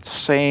have that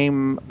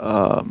same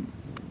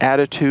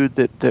attitude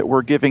that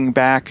we're giving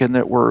back and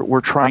that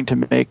we're trying to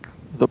make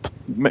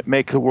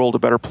the world a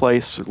better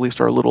place, at least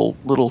our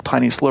little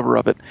tiny sliver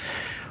of it.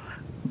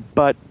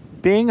 But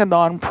being a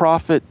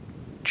nonprofit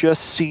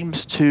just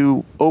seems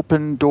to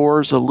open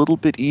doors a little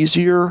bit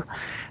easier,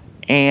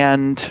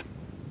 and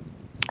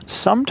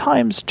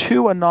sometimes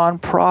too a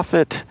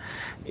nonprofit,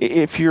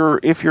 if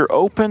you're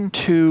open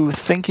to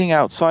thinking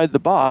outside the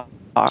box.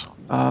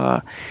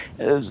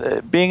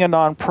 Being a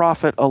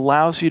nonprofit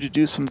allows you to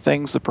do some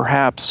things that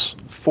perhaps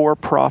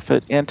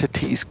for-profit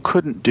entities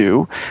couldn't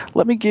do.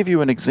 Let me give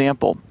you an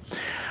example.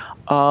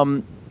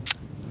 I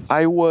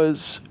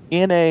was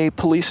in a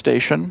police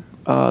station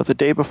the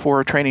day before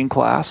a training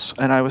class,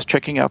 and I was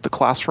checking out the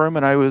classroom,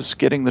 and I was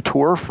getting the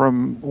tour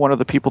from one of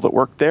the people that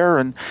worked there,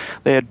 and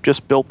they had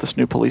just built this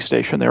new police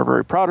station. They were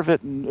very proud of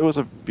it, and it was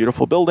a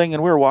beautiful building,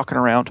 and we were walking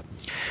around.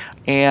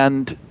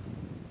 And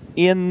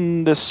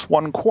in this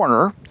one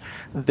corner,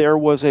 there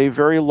was a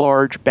very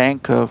large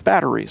bank of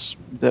batteries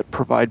that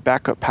provide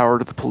backup power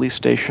to the police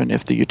station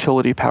if the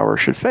utility power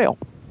should fail.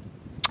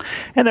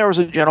 And there was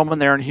a gentleman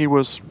there, and he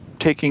was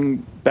taking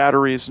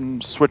batteries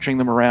and switching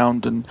them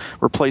around and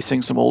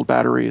replacing some old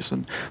batteries.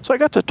 And so I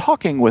got to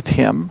talking with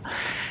him,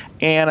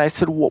 and I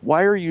said, well,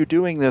 why are you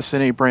doing this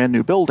in a brand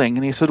new building?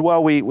 And he said,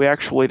 well, we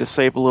actually, to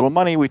save a little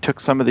money, we took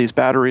some of these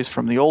batteries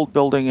from the old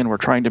building, and we're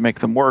trying to make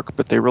them work,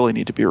 but they really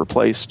need to be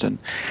replaced.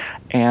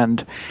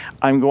 And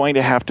I'm going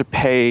to have to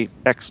pay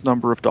X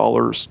number of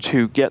dollars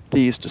to get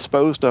these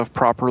disposed of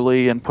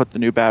properly and put the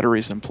new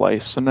batteries in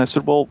place. And I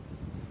said, well,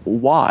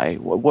 why?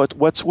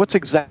 What's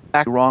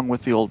exactly wrong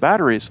with the old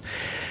batteries?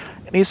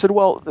 And he said,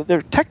 well,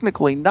 they're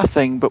technically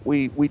nothing, but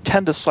we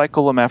tend to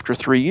cycle them after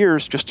 3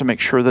 years just to make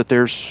sure that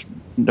there's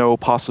no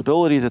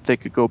possibility that they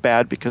could go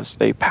bad because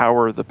they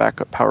power the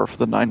backup power for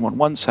the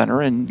 911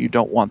 center, and you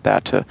don't want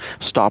that to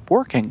stop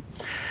working.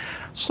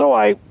 So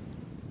I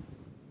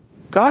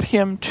got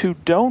him to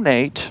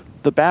donate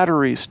the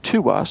batteries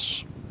to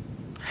us,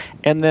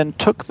 and then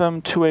took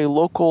them to a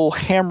local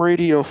ham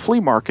radio flea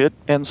market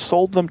and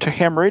sold them to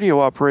ham radio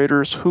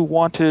operators who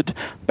wanted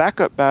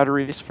backup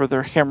batteries for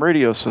their ham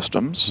radio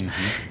systems.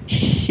 Mm-hmm.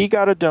 He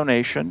got a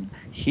donation.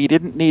 He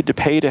didn't need to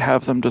pay to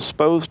have them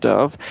disposed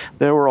of.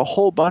 There were a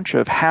whole bunch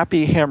of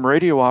happy ham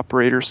radio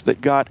operators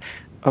that got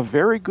a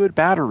very good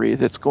battery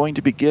that's going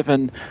to be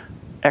given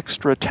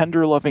extra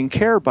tender loving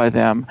care by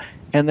them,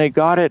 and they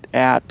got it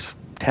at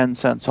 10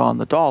 cents on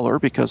the dollar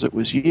because it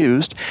was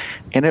used,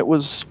 and it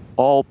was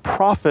all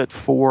profit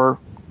for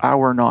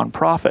our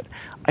nonprofit.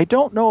 I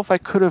don't know if I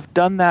could have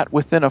done that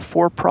within a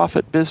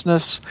for-profit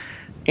business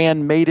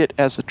and made it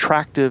as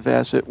attractive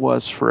as it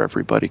was for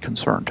everybody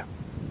concerned.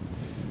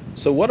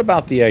 So what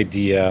about the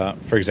idea,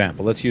 for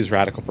example, let's use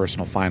Radical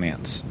Personal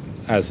Finance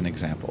as an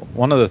example.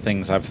 One of the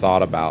things I've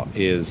thought about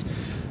is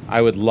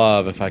I would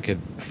love if I could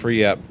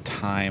free up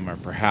time or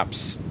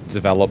perhaps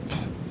develop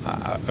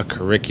a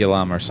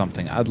curriculum or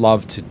something. I'd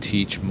love to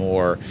teach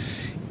more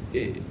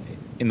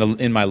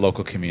in my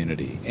local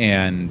community,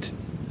 and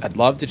I'd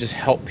love to just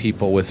help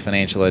people with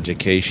financial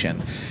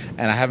education.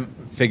 And I haven't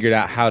figured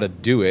out how to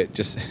do it.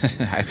 Just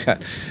I've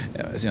got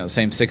the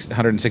same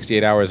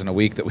 168 hours in a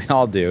week that we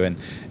all do,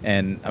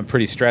 and I'm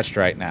pretty stretched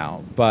right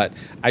now. But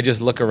I just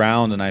look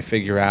around and I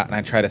figure out, and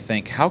I try to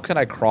think, how can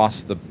I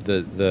cross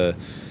the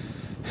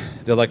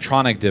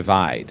electronic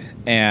divide?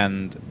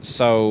 And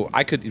so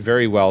I could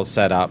very well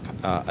set up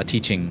a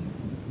teaching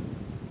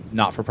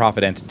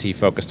not-for-profit entity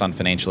focused on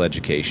financial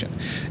education,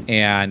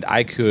 and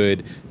I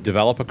could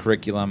develop a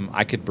curriculum.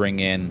 I could bring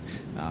in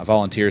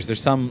volunteers.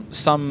 There's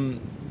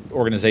some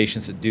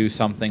organizations that do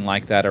something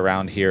like that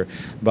around here,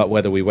 but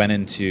whether we went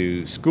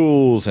into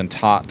schools and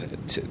taught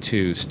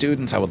to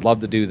students, I would love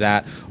to do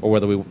that, or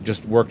whether we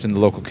just worked in the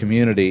local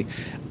community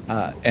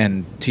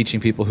and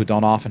teaching people who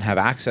don't often have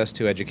access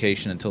to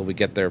education until we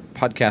get their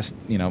podcast,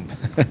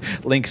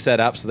 link set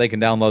up so they can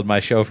download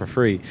my show for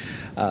free.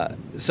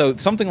 So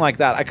something like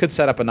that, I could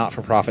set up a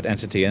not-for-profit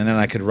entity, and then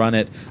I could run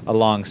it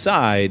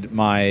alongside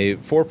my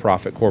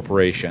for-profit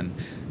corporation,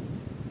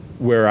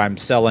 where I'm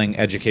selling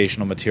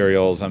educational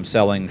materials, I'm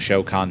selling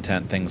show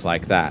content, things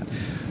like that.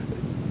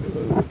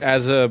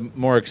 As a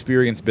more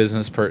experienced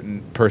business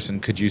person,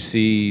 could you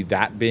see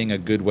that being a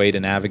good way to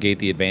navigate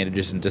the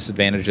advantages and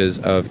disadvantages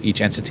of each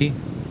entity?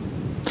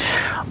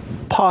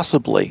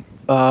 Possibly.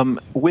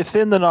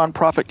 Within the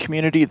nonprofit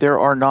community, there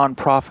are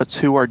nonprofits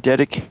who are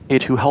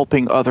dedicated to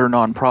helping other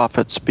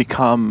nonprofits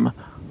become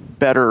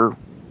better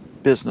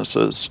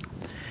businesses.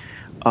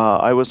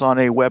 I was on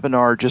a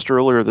webinar just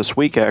earlier this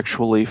week,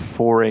 actually,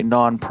 for a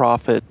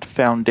nonprofit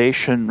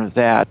foundation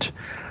that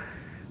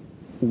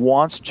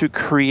wants to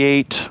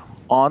create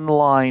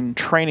online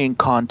training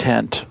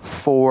content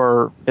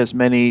for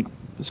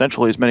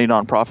essentially as many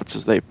nonprofits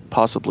as they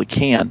possibly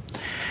can.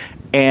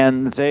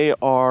 And they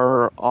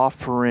are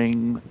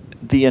offering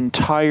the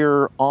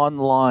entire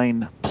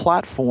online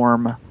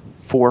platform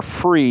for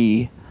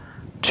free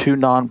to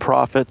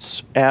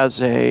nonprofits as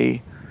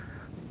a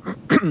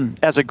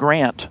as a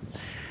grant.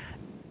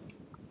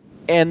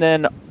 And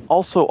then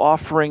also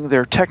offering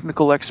their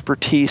technical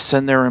expertise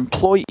and their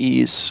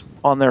employees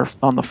on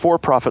the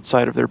for-profit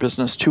side of their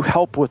business to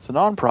help with the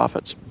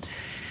nonprofits.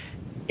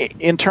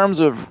 In terms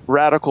of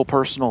radical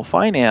personal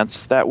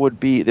finance,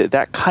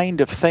 that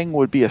kind of thing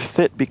would be a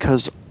fit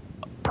because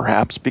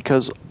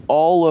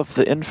all of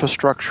the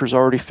infrastructure is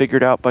already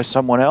figured out by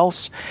someone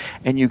else,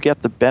 and you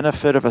get the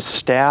benefit of a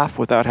staff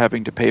without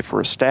having to pay for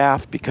a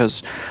staff,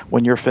 because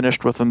when you're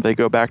finished with them, they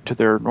go back to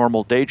their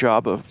normal day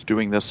job of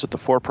doing this at the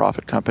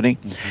for-profit company.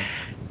 Mm-hmm.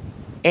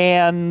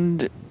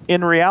 And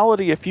in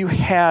reality, if you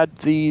had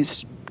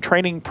these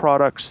training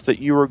products that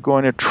you were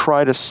going to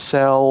try to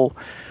sell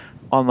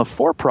on the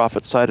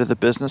for-profit side of the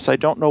business, I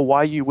don't know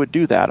why you would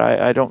do that.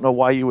 I don't know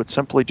why you would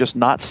simply just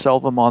not sell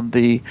them on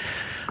the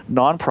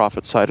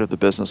nonprofit side of the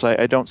business.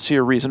 I don't see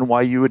a reason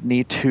why you would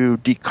need to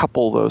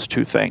decouple those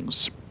two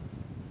things,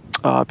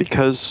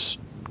 because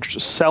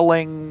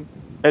selling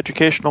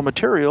educational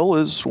material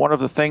is one of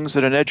the things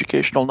that an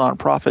educational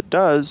nonprofit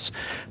does,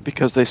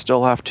 because they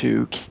still have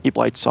to keep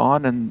lights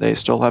on and they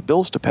still have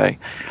bills to pay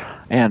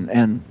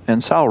and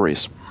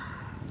salaries.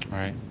 All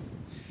right.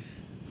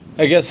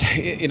 I guess,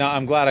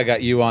 I'm glad I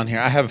got you on here.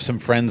 I have some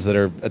friends that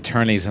are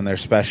attorneys and they're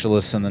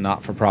specialists in the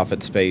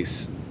not-for-profit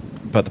space.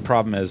 But the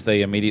problem is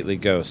they immediately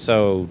go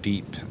so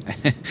deep.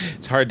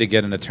 It's hard to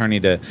get an attorney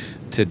to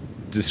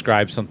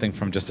describe something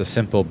from just a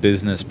simple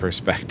business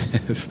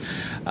perspective.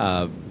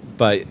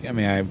 But, I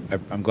mean,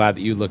 I'm glad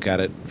that you look at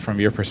it from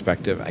your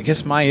perspective. I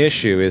guess my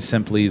issue is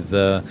simply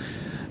the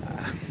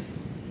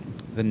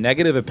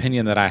negative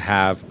opinion that I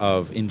have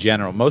of, in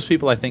general. Most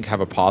people, I think, have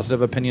a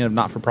positive opinion of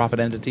not-for-profit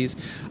entities.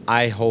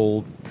 I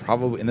hold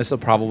probably, and this will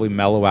probably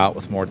mellow out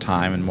with more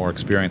time and more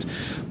experience,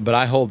 but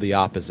I hold the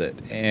opposite.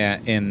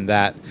 In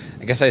that,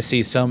 I guess I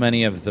see so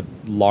many of the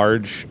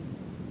large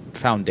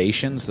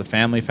foundations, the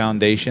family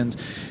foundations,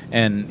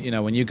 and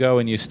when you go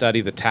and you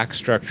study the tax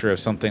structure of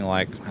something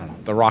like, I don't know,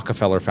 the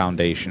Rockefeller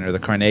Foundation or the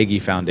Carnegie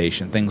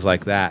Foundation, things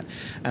like that,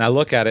 and I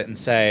look at it and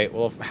say,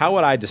 well, how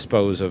would I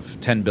dispose of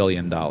 $10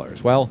 billion?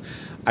 Well,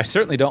 I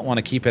certainly don't want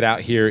to keep it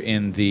out here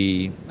in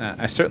the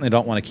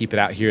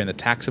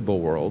taxable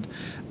world.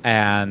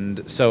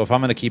 And so if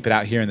I'm going to keep it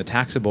out here in the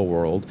taxable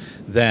world,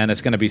 then it's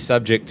going to be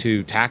subject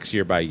to tax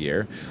year by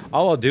year.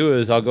 All I'll do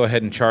is I'll go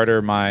ahead and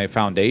charter my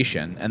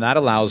foundation, and that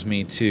allows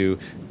me to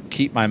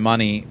keep my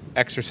money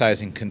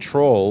exercising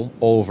control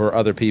over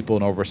other people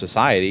and over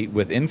society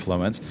with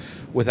influence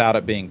without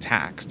it being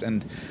taxed.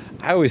 And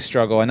I always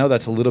struggle. I know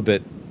that's a little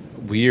bit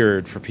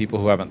weird for people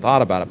who haven't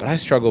thought about it, but I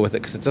struggle with it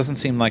because it doesn't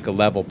seem like a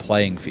level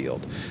playing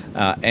field.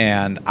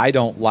 And I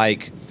don't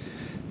like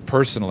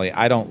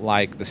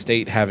the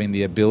state having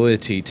the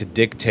ability to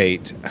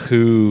dictate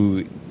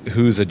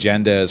whose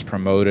agenda is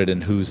promoted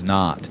and who's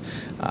not.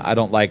 I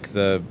don't like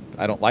the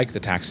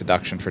tax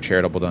deduction for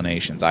charitable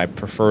donations. I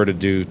prefer to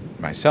do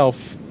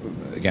myself.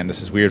 Again,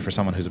 this is weird for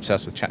someone who's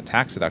obsessed with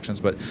tax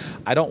deductions, but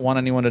I don't want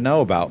anyone to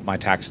know about my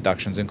tax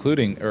deductions,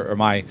 including or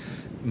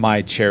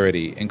my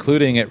charity,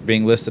 including it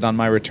being listed on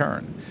my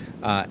return.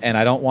 And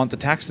I don't want the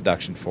tax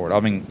deduction for it. I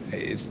mean,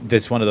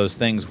 it's one of those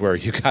things where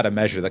you got to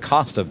measure the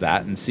cost of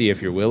that and see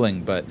if you're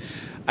willing. But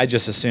I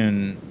just as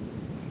soon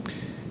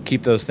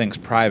keep those things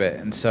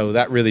private. And so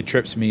that really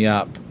trips me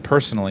up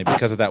personally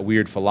because of that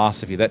weird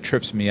philosophy. That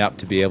trips me up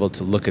to be able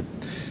to look at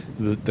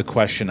the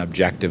question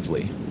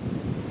objectively.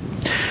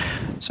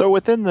 So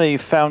within the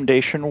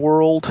foundation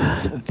world,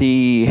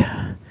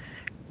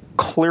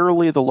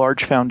 clearly the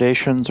large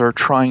foundations are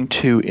trying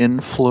to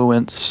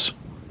influence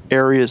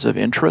areas of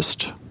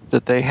interest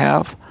that they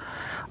have,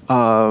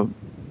 and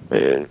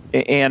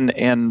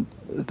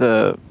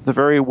the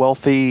very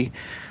wealthy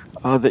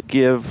that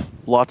give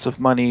lots of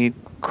money,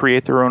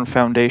 create their own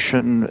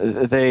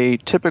foundation. They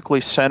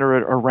typically center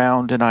it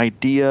around an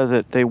idea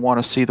that they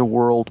want to see the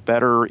world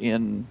better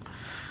in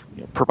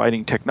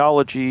providing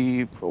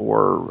technology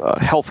or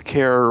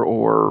healthcare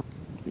or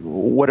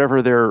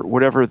whatever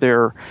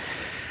their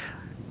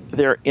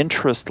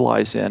interest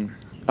lies in.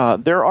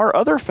 There are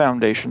other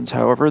foundations,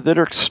 however, that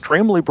are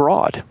extremely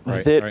broad.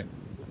 Right.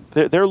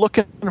 They're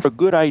looking for a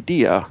good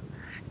idea,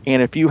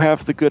 and if you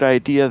have the good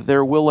idea,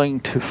 they're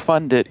willing to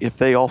fund it if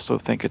they also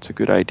think it's a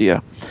good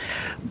idea.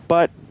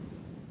 But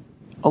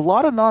a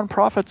lot of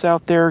nonprofits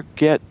out there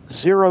get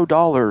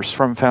 $0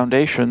 from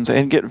foundations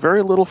and get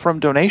very little from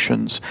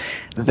donations.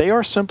 They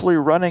are simply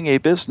running a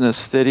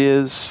business that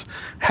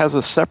has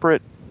a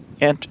separate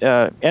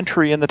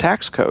entry in the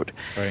tax code.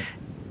 Right.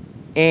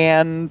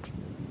 And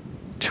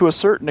to a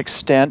certain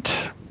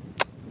extent,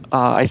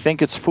 I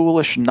think it's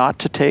foolish not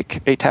to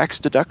take a tax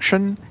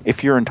deduction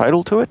if you're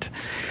entitled to it.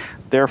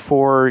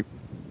 Therefore,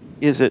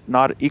 is it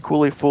not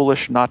equally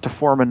foolish not to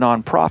form a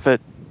nonprofit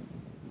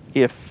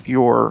if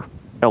you're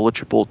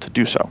eligible to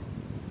do so,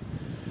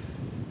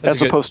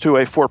 as opposed to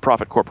a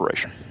for-profit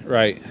corporation?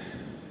 Right.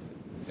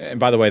 And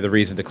by the way, the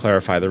reason to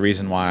clarify, the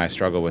reason why I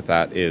struggle with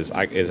that is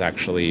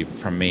actually,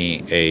 from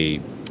me, a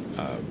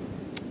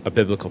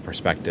biblical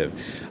perspective.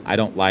 I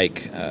don't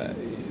like,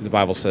 the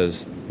Bible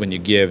says, when you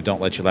give,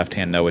 don't let your left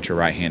hand know what your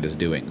right hand is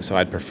doing. So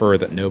I'd prefer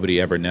that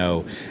nobody ever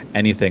know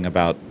anything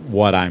about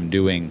what I'm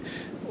doing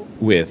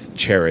with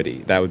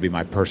charity. That would be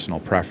my personal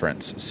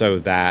preference, so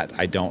that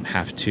I don't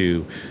have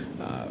to,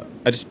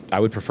 I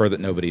would prefer that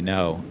nobody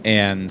know.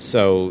 And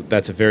so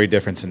that's a very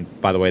difference.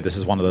 And by the way, this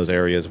is one of those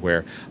areas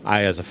where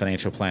I, as a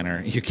financial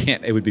planner,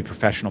 it would be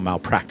professional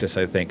malpractice,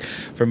 I think,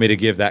 for me to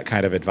give that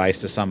kind of advice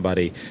to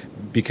somebody,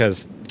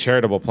 because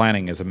charitable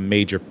planning is a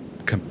major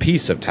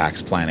piece of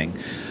tax planning.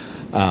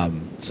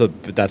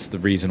 But that's the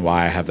reason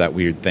why I have that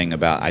weird thing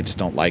about, I just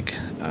don't like,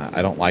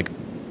 I don't like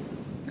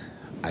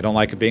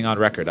it being on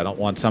record. I don't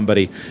want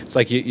somebody, it's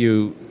like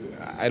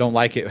I don't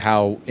like it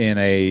how in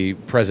a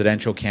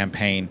presidential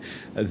campaign,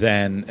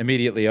 then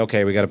immediately,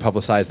 okay, we got to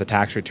publicize the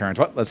tax returns.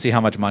 Let's see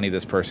how much money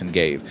this person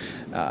gave.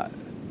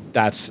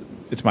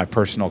 It's my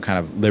personal kind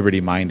of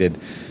liberty-minded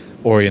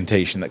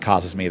orientation that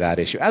causes me that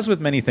issue. As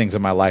with many things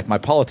in my life, my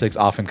politics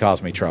often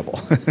cause me trouble.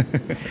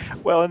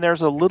 Well, and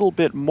there's a little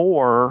bit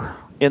more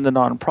in the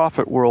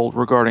nonprofit world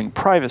regarding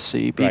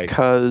privacy,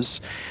 because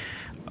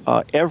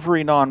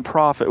every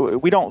nonprofit,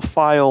 we don't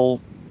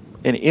file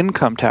an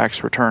income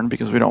tax return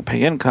because we don't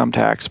pay income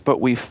tax, but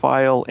we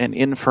file an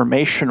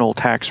informational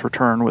tax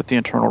return with the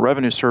Internal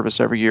Revenue Service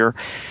every year,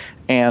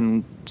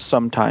 and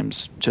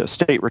sometimes to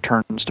state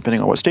returns,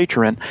 depending on what state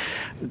you're in.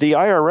 The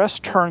IRS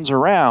turns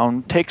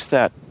around, takes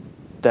that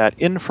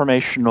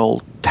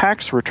informational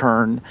tax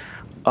return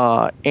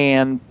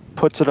and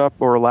puts it up,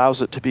 or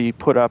allows it to be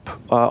put up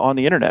on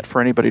the internet for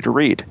anybody to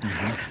read.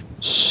 Mm-hmm.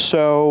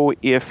 So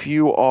if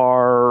you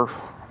are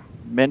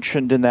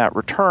mentioned in that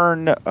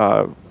return,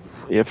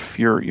 if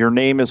your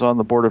name is on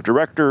the board of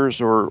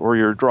directors, or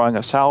you're drawing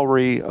a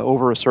salary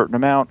over a certain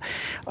amount,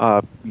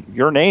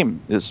 your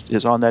name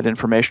is on that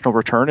informational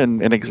return,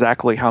 and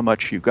exactly how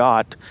much you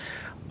got.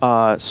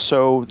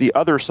 So the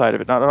other side of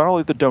it, not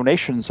only the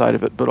donation side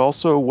of it, but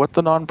also how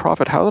the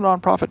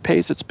nonprofit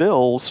pays its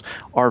bills,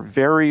 are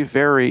very,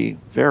 very,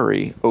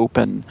 very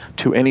open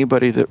to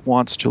anybody that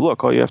wants to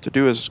look. All you have to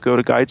do is go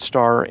to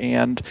GuideStar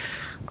and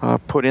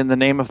put in the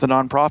name of the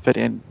nonprofit,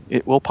 and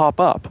it will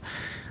pop up.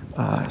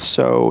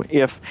 So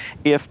if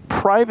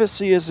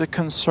privacy is a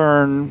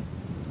concern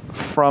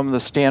from the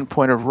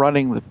standpoint of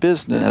running the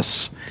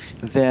business,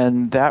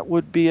 then that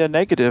would be a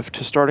negative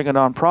to starting a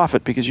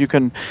nonprofit, because you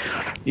can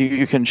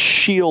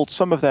shield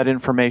some of that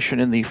information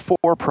in the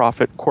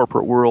for-profit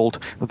corporate world.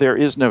 There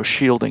is no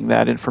shielding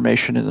that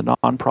information in the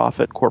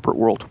nonprofit corporate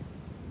world.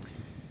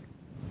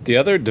 The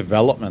other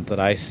development that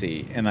I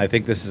see, and I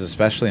think this is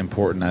especially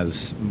important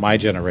as my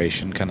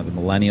generation, kind of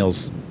the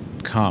millennials,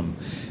 come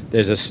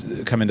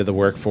into the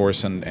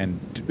workforce and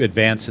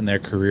advance in their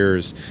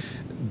careers.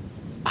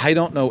 I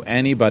don't know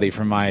anybody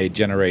from my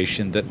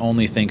generation that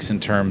only thinks in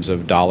terms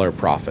of dollar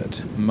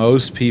profit.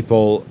 Most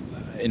people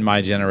in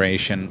my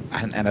generation,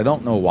 and I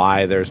don't know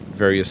why, there's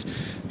various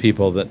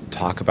people that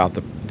talk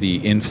about the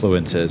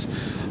influences,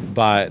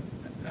 but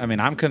I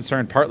mean, I'm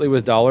concerned partly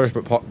with dollars,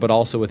 but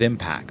also with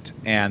impact,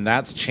 and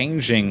that's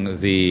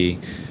changing the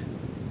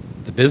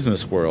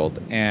business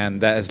world,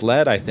 and that has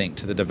led, I think,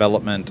 to the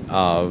development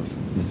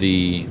of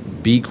the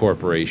B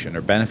Corporation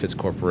or Benefits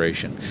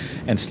Corporation.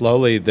 And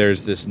slowly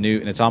there's this new,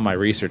 and it's on my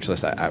research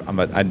list.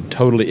 I'm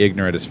totally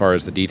ignorant as far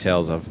as the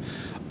details of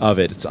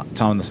it.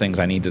 It's on the things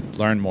I need to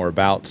learn more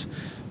about.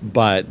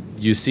 But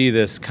you see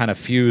this kind of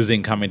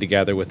fusing coming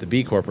together with the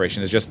B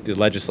Corporation. It's just the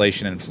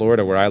legislation in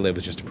Florida where I live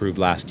was just approved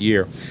last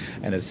year.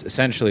 And it's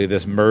essentially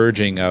this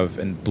merging of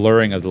and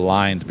blurring of the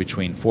lines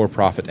between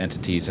for-profit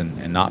entities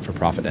and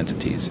not-for-profit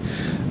entities.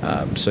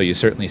 So you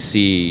certainly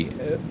see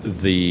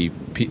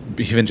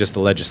even just the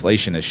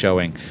legislation is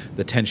showing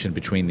the tension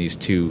between these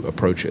two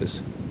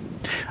approaches.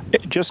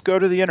 Just go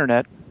to the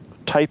internet,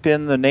 type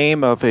in the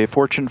name of a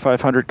Fortune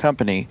 500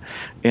 company,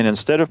 and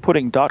instead of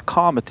putting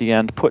 .com at the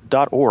end, put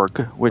 .org,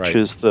 which right.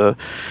 is the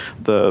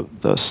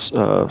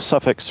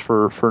suffix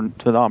for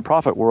the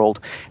nonprofit world,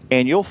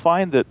 and you'll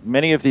find that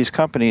many of these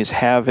companies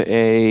have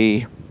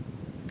a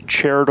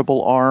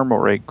charitable arm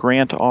or a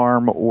grant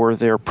arm, or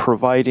they're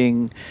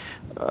providing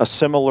a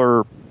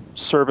similar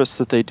service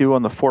that they do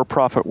on the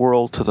for-profit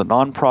world to the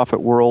nonprofit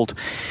world.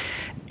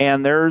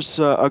 And there's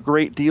a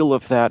great deal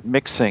of that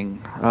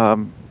mixing.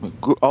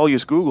 I'll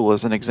use Google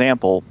as an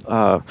example.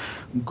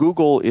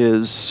 Google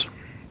is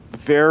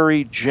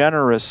very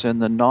generous in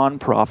the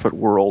nonprofit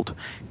world,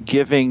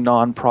 giving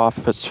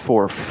nonprofits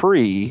for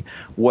free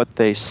what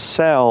they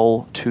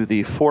sell to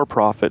the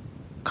for-profit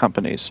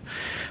companies.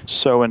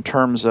 So in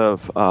terms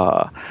of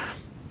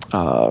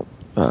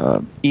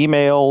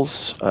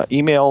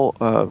email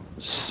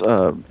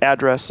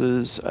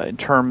addresses, in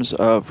terms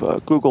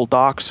of Google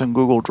Docs and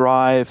Google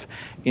Drive,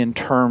 in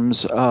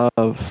terms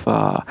of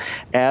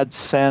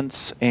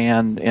AdSense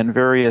and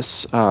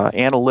various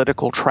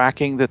analytical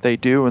tracking that they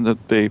do and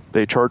that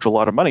they charge a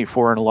lot of money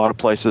for in a lot of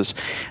places.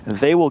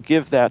 They will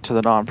give that to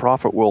the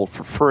nonprofit world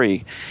for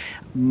free.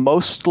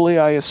 Mostly,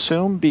 I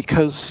assume,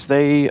 because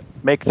they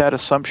make that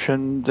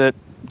assumption that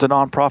the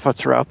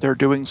nonprofits are out there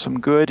doing some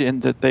good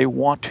and that they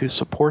want to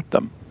support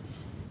them.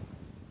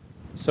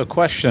 So,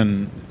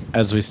 question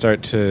as we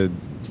start to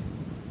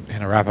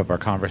kind of wrap up our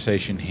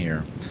conversation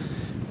here.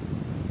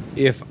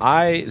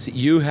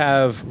 You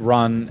have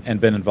run and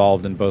been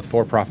involved in both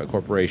for-profit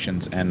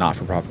corporations and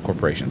not-for-profit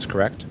corporations,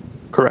 correct?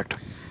 Correct.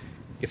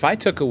 If I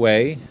took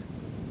away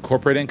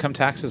corporate income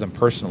taxes and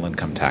personal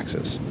income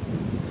taxes,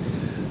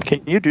 can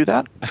you do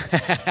that?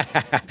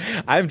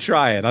 I'm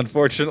trying.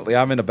 Unfortunately,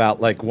 I'm in about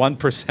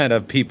 1%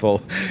 of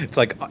people. It's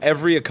like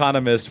every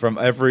economist from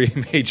every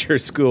major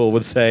school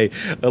would say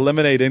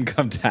eliminate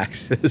income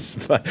taxes,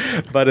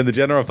 but in the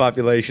general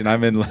population,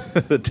 I'm in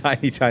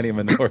the tiny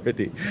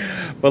minority.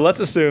 But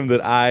let's assume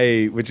that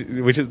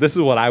this is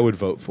what I would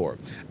vote for: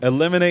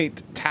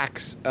 eliminate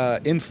tax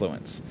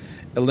influence.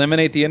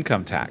 Eliminate the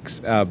income tax,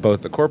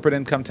 both the corporate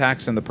income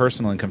tax and the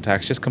personal income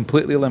tax. Just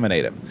completely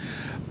eliminate them.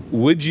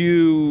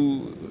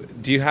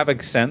 Do you have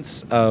a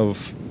sense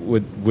of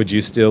would you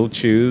still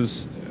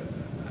choose?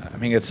 I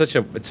mean, it's such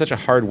a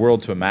hard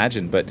world to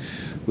imagine, but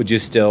would you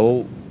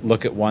still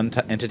look at one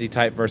entity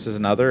type versus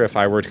another if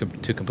I were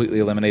to completely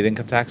eliminate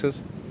income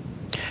taxes?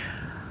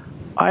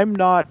 I'm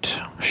not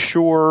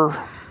sure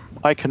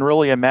I can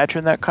really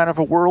imagine that kind of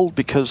a world,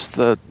 because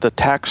the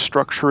tax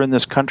structure in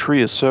this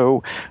country is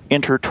so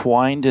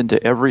intertwined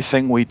into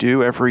everything we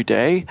do every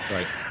day.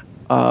 Right.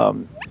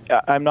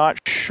 I'm not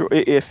sure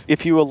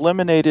if you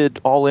eliminated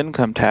all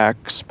income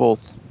tax,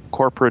 both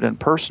corporate and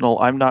personal,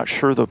 I'm not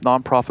sure the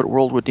nonprofit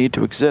world would need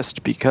to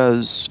exist,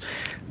 because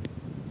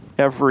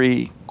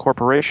every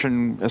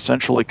corporation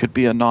essentially could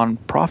be a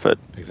nonprofit.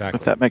 Exactly.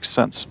 If that makes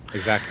sense.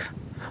 Exactly.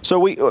 So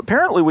we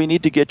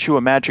need to get you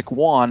a magic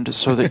wand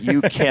so that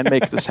you can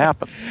make this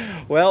happen.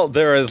 Well,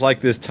 there is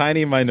this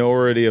tiny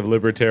minority of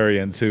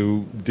libertarians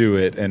who do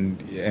it,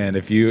 and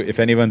if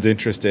anyone's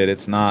interested,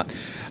 it's not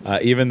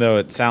even though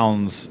it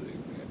sounds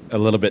a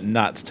little bit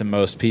nuts to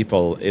most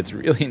people, it's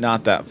really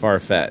not that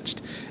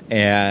far-fetched.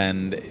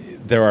 And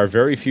there are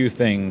very few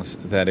things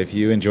that, if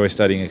you enjoy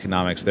studying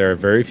economics, there are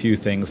very few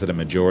things that a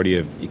majority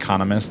of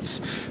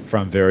economists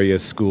from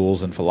various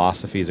schools and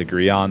philosophies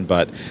agree on.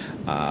 But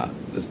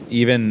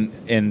even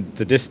in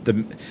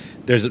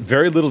there's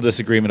very little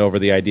disagreement over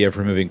the idea of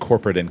removing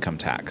corporate income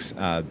tax.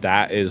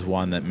 That is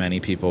one that many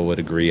people would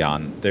agree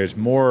on. There's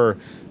more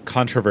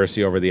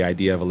controversy over the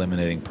idea of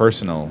eliminating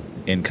personal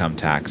income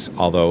tax,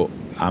 although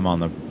I'm on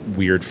the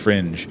weird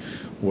fringe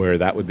where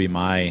that would be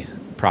my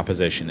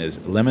proposition, is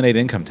eliminate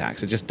income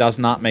tax. It just does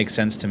not make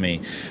sense to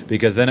me,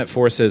 because then it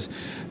forces,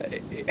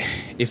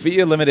 if we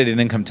eliminated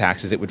income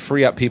taxes, it would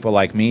free up people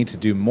like me to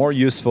do more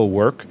useful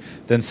work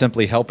than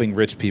simply helping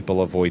rich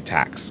people avoid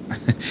tax.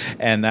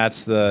 And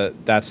that's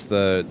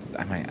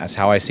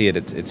how I see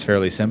it. It's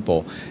fairly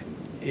simple.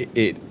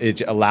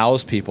 It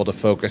allows people to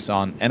focus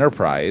on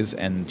enterprise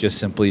and just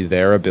simply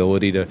their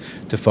ability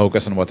to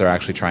focus on what they're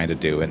actually trying to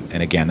do.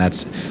 And again,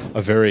 that's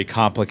a very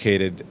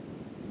complicated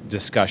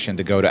discussion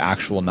to go to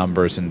actual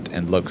numbers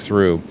and look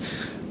through.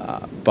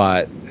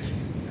 But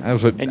that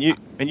was what,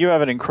 and you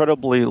have an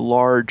incredibly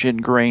large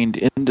ingrained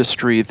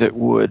industry that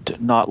would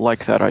not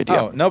like that idea.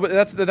 Oh no, but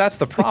that's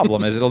the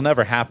problem. Is it'll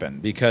never happen,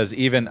 because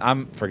even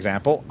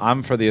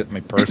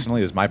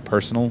personally, is my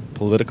personal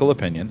political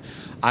opinion,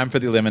 I'm for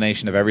the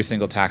elimination of every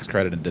single tax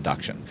credit and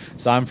deduction.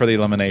 So I'm for the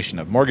elimination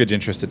of mortgage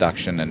interest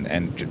deduction,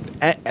 and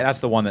that's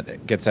the one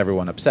that gets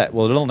everyone upset.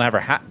 Well, it'll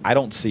never I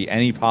don't see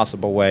any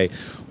possible way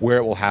where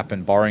it will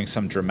happen, barring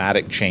some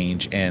dramatic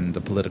change in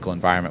the political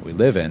environment we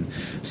live in,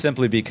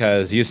 simply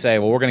because you say,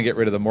 well, we're going to get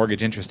rid of the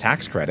mortgage interest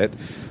tax credit.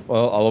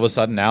 Well, all of a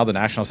sudden now the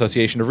National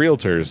Association of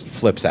Realtors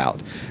flips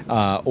out.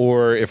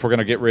 Or if we're going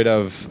to get rid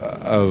of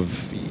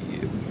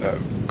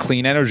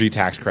clean energy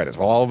tax credits,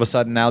 well, all of a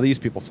sudden now these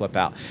people flip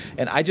out.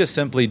 And I just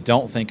simply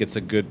don't think it's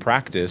a good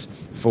practice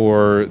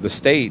for the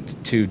state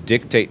to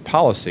dictate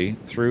policy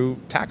through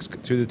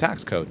the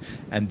tax code.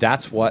 And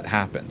that's what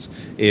happens,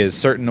 is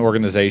certain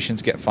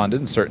organizations get funded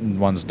and certain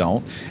ones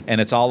don't.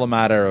 And it's all a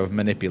matter of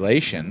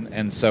manipulation.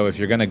 And so if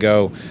you're going to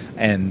go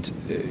and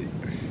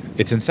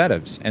it's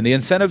incentives, and the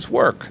incentives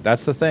work.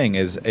 That's the thing,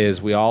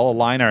 is we all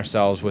align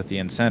ourselves with the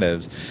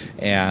incentives,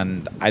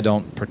 and I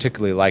don't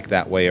particularly like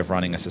that way of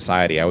running a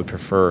society. I would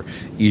prefer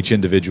each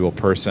individual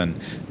person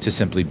to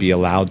simply be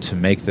allowed to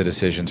make the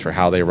decisions for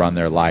how they run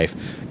their life,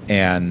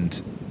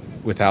 and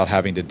without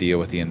having to deal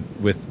with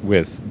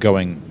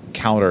going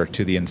counter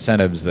to the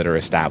incentives that are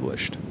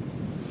established.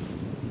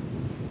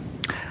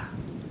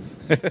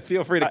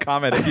 Feel free to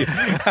comment if you.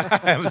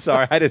 I'm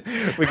sorry,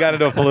 we got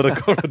into a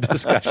political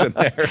discussion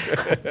there.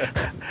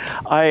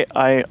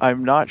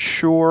 I'm not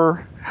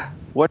sure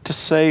what to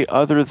say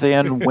other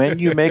than when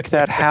you make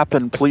that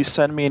happen, please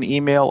send me an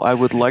email. I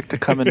would like to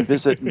come and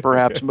visit and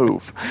perhaps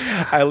move.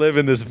 I live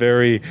in this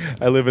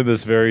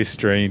very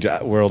strange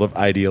world of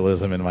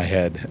idealism in my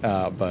head,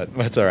 but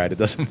that's all right. It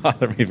doesn't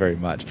bother me very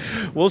much.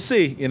 We'll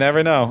see. You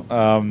never know.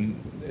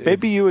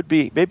 Maybe you would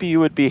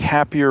be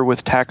happier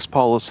with tax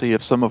policy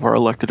if some of our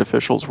elected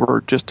officials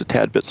were just a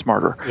tad bit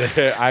smarter.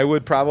 I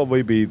would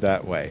probably be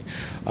that way,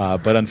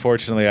 but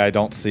unfortunately, I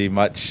don't see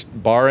much.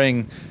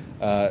 Barring,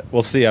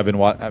 we'll see.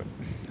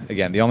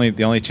 Again, the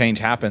only change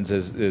happens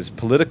is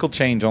political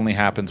change only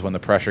happens when the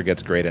pressure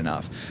gets great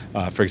enough.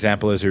 For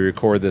example, as we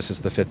record this, it's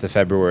the 5th of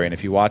February, and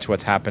if you watch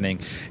what's happening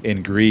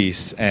in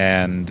Greece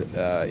and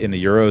in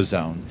the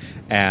Eurozone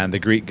and the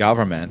Greek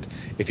government,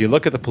 if you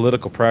look at the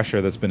political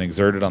pressure that's been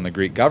exerted on the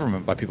Greek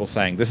government by people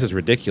saying, this is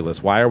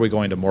ridiculous, why are we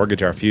going to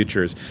mortgage our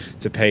futures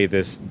to pay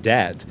this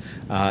debt?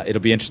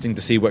 It'll be interesting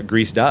to see what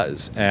Greece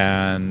does.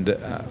 And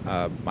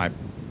my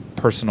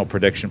personal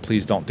prediction,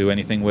 please don't do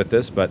anything with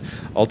this, but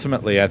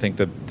ultimately I think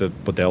that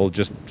they'll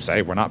just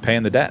say we're not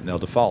paying the debt and they'll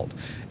default.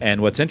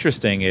 And what's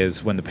interesting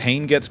is when the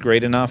pain gets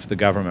great enough, the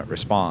government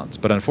responds.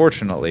 But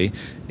unfortunately,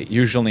 it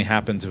usually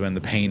happens when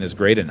the pain is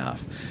great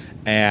enough.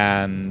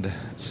 And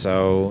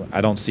so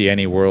I don't see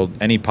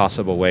any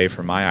possible way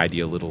for my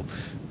ideal little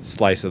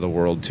slice of the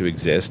world to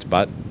exist,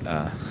 but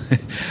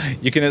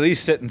you can at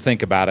least sit and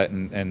think about it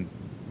and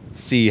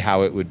see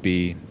how it would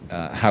be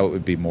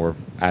more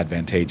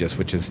advantageous,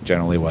 which is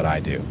generally what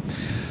I do.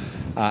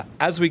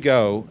 As we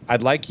go,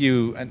 I'd like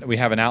you, and we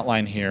have an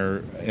outline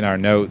here in our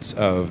notes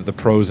of the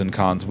pros and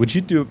cons. Would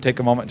you take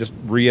a moment, just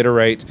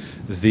reiterate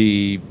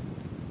the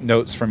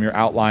notes from your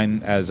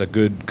outline as a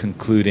good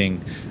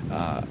concluding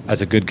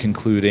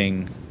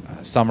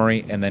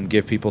summary, and then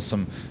give people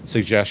some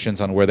suggestions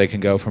on where they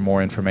can go for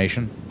more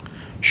information?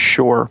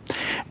 Sure.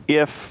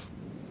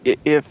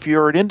 If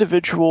you're an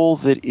individual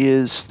that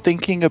is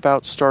thinking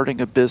about starting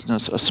a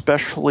business,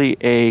 especially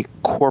a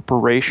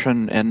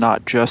corporation and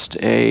not just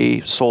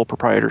a sole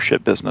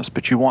proprietorship business,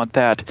 but you want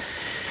that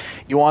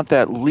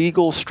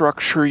legal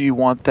structure, you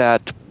want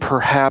that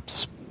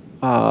perhaps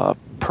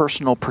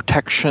personal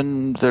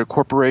protection that a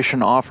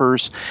corporation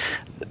offers,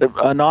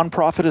 a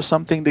nonprofit is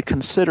something to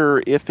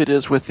consider if it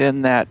is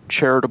within that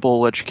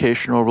charitable,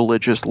 educational,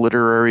 religious,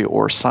 literary,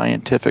 or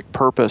scientific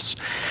purpose.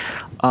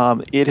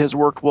 It has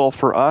worked well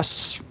for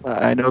us.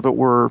 I know that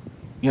we're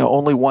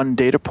only one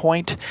data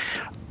point.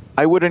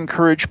 I would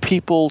encourage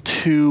people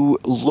to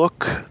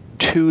look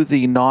to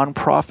the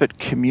nonprofit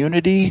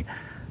community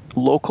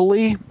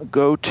locally,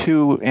 go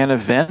to an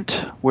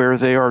event where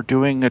they are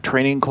doing a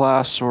training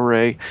class or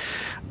a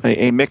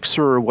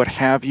mixer or what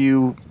have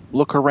you.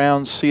 Look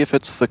around, see if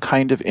it's the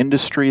kind of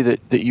industry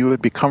that you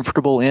would be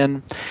comfortable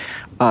in.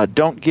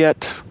 Don't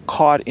get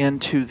caught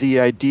into the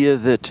idea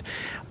that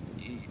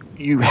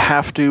you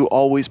have to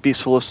always be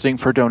soliciting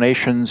for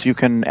donations. You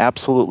can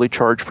absolutely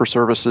charge for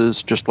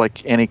services just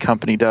like any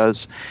company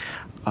does.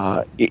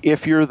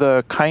 If you're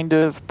the kind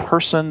of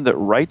person that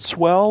writes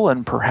well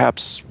and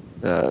perhaps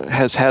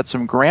has had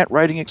some grant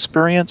writing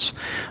experience,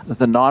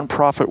 the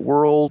nonprofit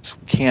world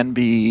can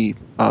be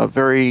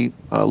very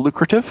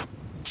lucrative.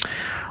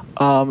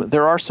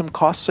 There are some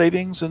cost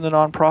savings in the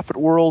nonprofit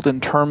world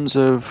in terms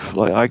of,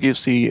 like I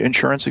used the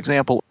insurance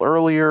example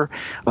earlier.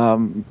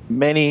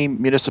 Many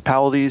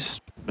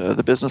municipalities,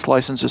 the business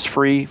license is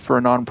free for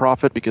a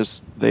nonprofit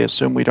because they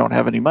assume we don't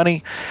have any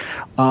money.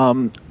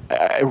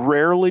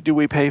 Rarely do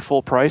we pay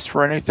full price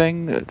for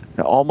anything.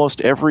 Almost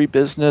every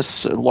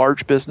business,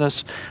 large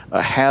business,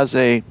 has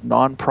a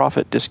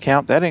nonprofit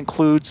discount. That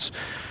includes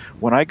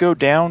when I go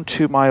down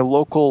to my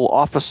local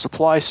office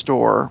supply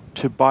store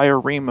to buy a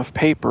ream of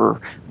paper,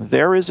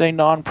 there is a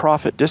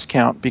nonprofit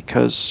discount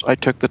because I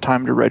took the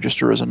time to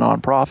register as a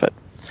nonprofit.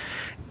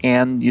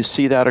 And you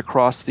see that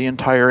across the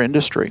entire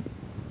industry.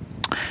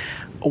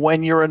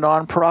 When you're a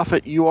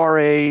nonprofit, you are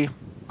a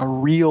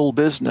real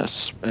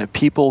business.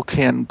 People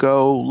can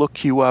go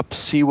look you up,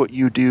 see what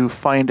you do,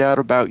 find out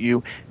about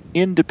you,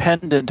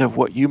 independent of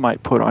what you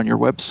might put on your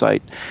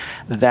website.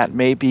 That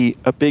may be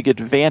a big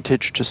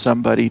advantage to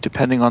somebody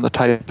depending on the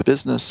type of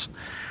business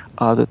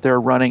that they're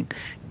running.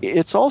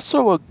 It's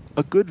also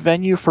a good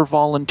venue for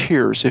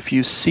volunteers. If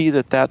you see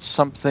that that's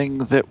something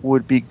that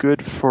would be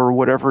good for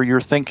whatever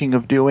you're thinking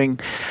of doing,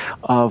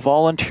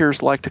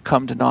 volunteers like to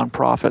come to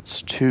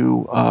nonprofits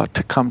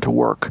to come to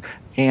work.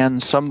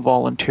 And some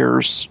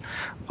volunteers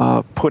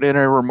put in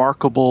a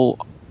remarkably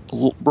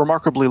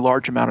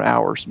large amount of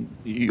hours.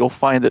 You'll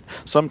find that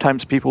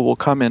sometimes people will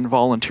come in,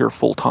 volunteer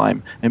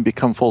full-time, and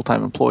become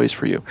full-time employees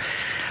for you.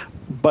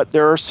 But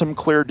there are some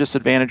clear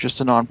disadvantages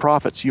to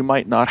nonprofits. You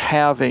might not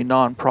have a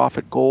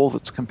nonprofit goal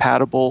that's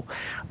compatible.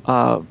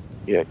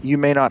 You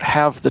may not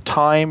have the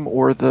time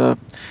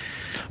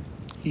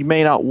you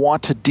may not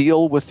want to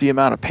deal with the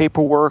amount of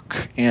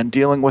paperwork and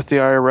dealing with the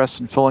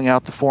IRS and filling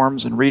out the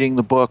forms and reading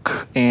the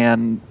book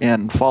and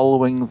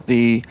following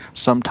the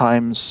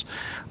sometimes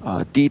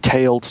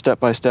detailed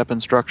step-by-step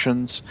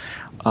instructions.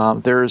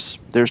 There's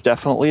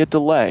definitely a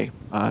delay.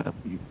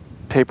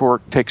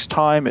 Paperwork takes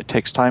time. It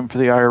takes time for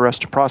the IRS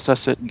to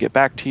process it and get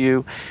back to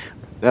you.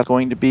 That's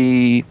going to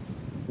be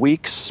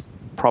weeks,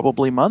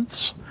 probably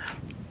months.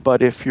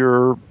 But if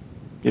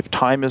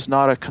time is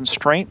not a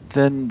constraint,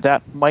 then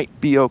that might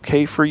be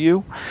okay for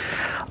you.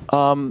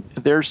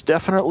 There's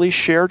definitely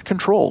shared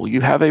control.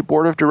 You have a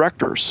board of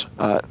directors.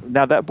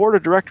 Now, that board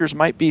of directors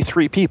might be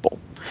 3 people,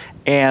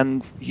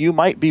 and you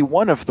might be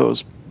one of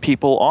those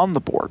people on the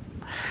board.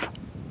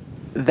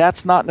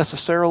 That's not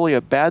necessarily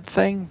a bad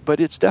thing, but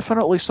it's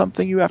definitely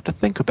something you have to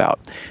think about.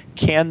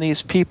 Can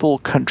these people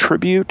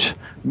contribute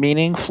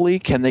meaningfully?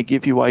 Can they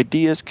give you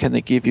ideas? Can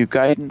they give you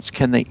guidance?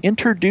 Can they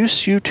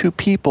introduce you to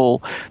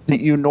people that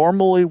you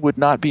normally would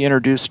not be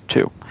introduced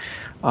to?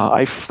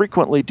 I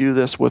frequently do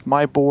this with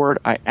my board.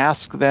 I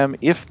ask them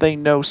if they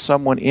know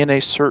someone in a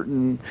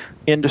certain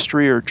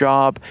industry or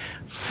job.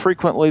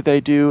 Frequently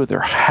they do. They're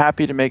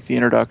happy to make the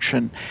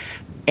introduction.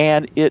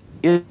 And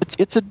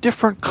it's a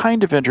different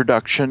kind of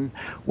introduction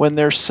when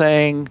they're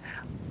saying,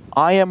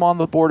 I am on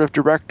the board of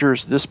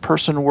directors, this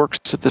person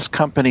works at this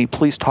company,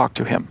 please talk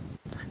to him.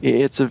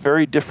 It's a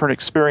very different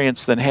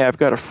experience than, hey, I've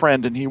got a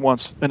friend and he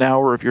wants an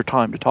hour of your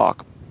time to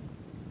talk.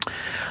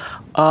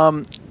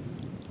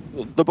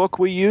 The book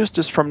we used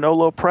is from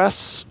Nolo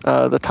Press.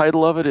 The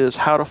title of it is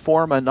How to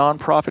Form a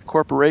Nonprofit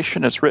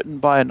Corporation. It's written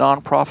by a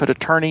nonprofit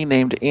attorney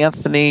named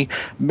Anthony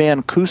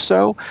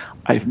Mancuso.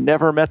 I've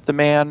never met the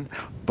man,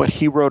 but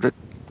he wrote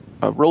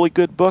a really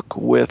good book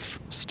with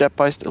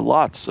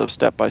lots of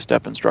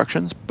step-by-step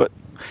instructions, but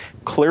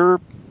clear,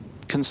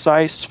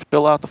 concise,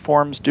 fill out the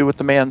forms, do what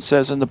the man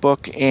says in the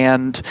book,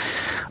 and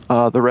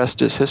the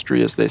rest is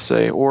history, as they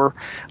say. Or,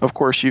 of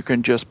course, you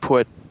can just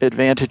put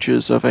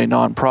advantages of a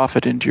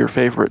nonprofit into your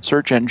favorite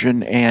search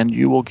engine, and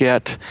you will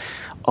get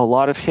a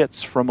lot of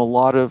hits from a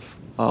lot of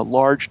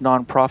large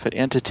nonprofit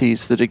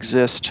entities that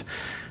exist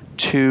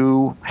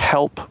to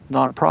help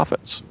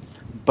nonprofits.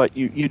 But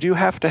you do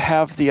have to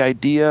have the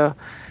idea,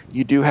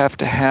 you do have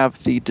to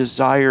have the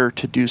desire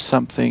to do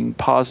something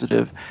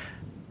positive.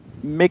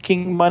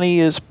 Making money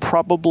is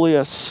probably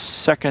a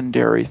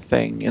secondary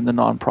thing in the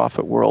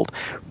nonprofit world,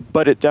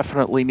 but it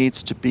definitely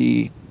needs to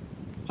be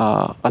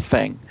a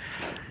thing.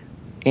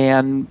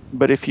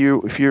 But if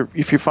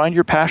you find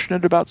you're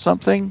passionate about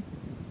something,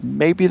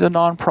 maybe the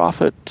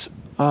nonprofit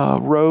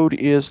road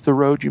is the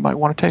road you might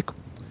want to take.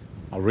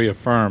 I'll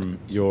reaffirm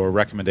your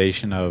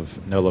recommendation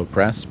of Nolo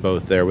Press,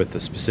 both there with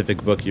the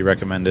specific book you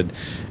recommended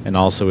and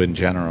also in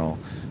general.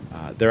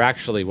 They're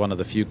actually one of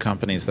the few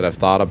companies that I've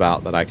thought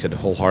about that I could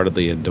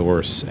wholeheartedly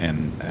endorse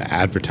and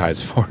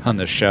advertise for on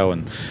the show,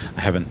 and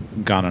I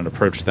haven't gone and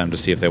approached them to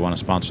see if they want to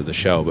sponsor the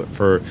show. But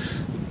for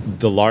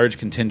the large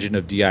contingent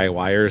of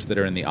DIYers that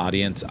are in the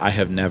audience, I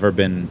have never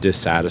been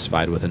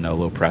dissatisfied with a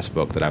Nolo Press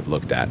book that I've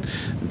looked at.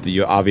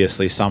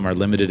 Obviously, some are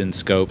limited in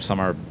scope, some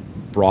are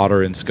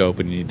broader in scope,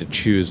 and you need to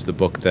choose the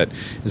book that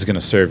is going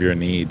to serve your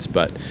needs,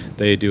 but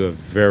they do a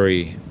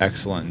very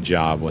excellent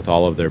job with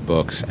all of their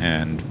books,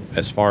 and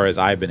as far as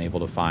I've been able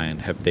to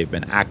find, they've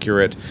been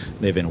accurate,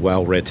 they've been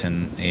well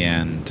written,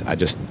 and I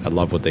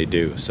love what they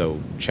do. So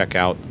check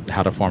out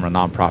How to Form a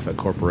Nonprofit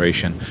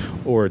Corporation,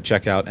 or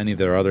check out any of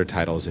their other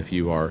titles if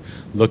you are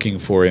looking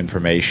for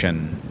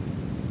information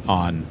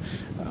on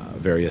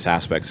various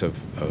aspects of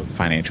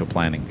financial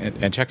planning,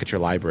 and check at your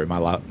library.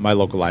 My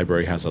local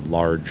library has a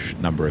large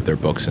number of their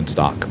books in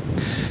stock.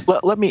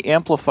 Let me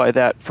amplify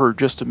that for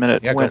just a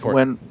minute. Yeah,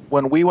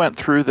 when we went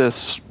through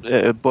this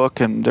book,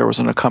 and there was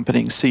an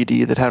accompanying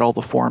CD that had all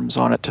the forms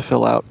on it to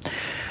fill out,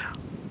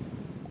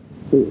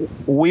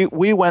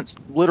 we went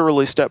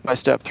literally step by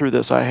step through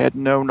this. I had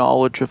no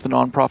knowledge of the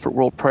nonprofit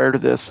world prior to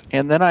this,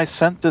 and then I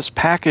sent this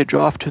package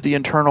off to the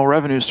Internal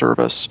Revenue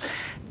Service.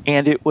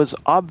 And it was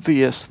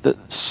obvious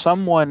that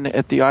someone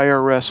at the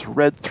IRS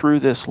read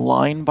through this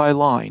line by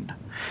line,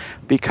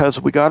 because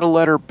we got a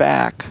letter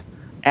back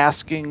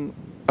asking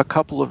a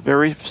couple of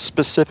very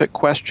specific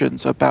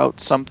questions about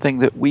something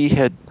that we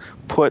had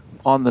put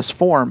on this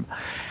form.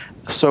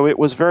 So it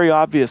was very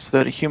obvious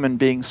that a human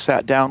being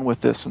sat down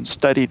with this and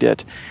studied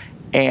it.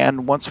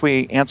 And once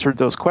we answered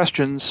those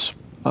questions,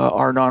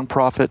 our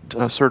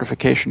nonprofit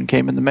certification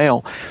came in the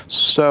mail.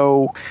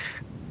 So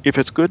if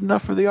it's good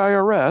enough for the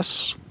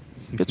IRS,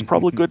 it's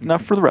probably good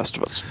enough for the rest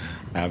of us.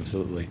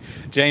 Absolutely.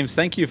 James,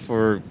 thank you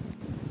for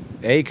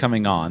A,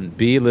 coming on,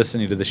 B,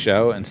 listening to the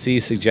show, and C,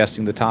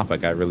 suggesting the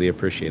topic. I really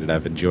appreciate it.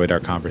 I've enjoyed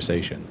our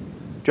conversation.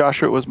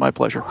 Joshua, it was my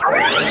pleasure.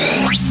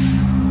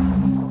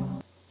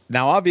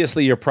 Now,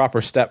 obviously, your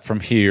proper step from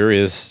here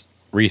is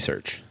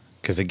research,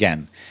 because,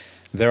 again,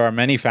 there are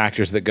many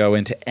factors that go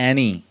into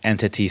any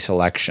entity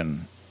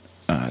selection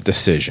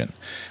decision.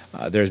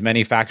 There's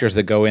many factors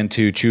that go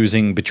into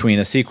choosing between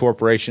a C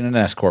corporation and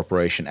an S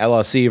corporation,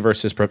 LLC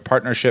versus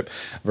partnership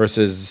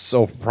versus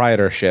sole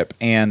proprietorship,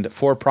 and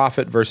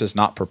for-profit versus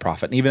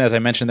not-for-profit. And even as I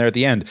mentioned there at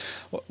the end,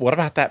 what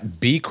about that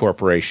B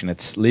corporation?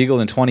 It's legal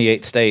in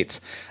 28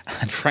 states,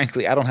 and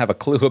frankly, I don't have a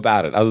clue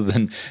about it other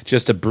than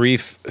just a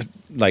brief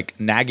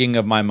nagging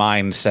of my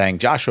mind saying,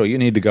 Joshua, you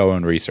need to go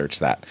and research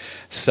that.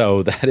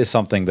 So that is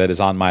something that is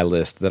on my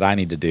list that I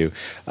need to do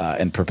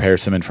and prepare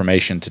some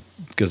information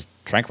because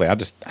frankly, I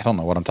don't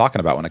know what I'm talking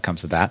about when it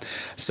comes to that.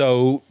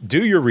 So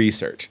do your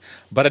research.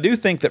 But I do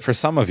think that for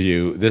some of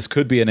you, this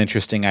could be an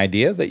interesting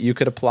idea that you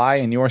could apply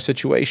in your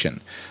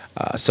situation.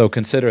 So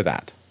consider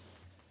that.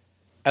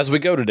 As we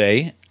go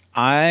today,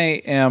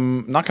 I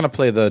am not going to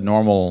play the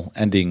normal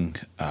ending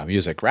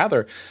music.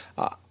 Rather,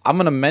 I'm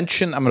going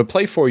to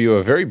play for you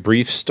a very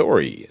brief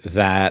story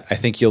that I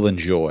think you'll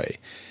enjoy.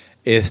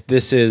 If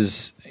this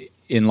is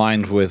in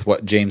line with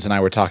what James and I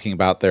were talking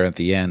about there at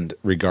the end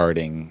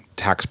regarding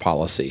tax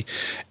policy.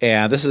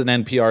 And this is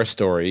an NPR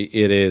story.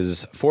 It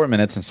is 4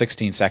 minutes and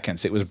 16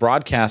 seconds. It was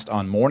broadcast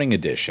on Morning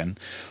Edition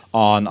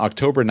on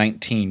October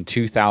 19,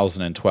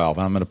 2012.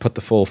 And I'm going to put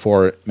the full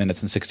 4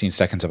 minutes and 16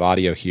 seconds of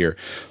audio here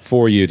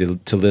for you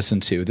to listen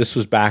to. This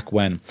was back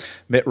when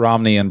Mitt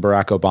Romney and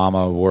Barack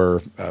Obama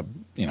were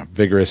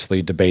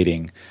vigorously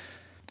debating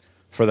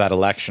for that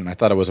election. I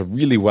thought it was a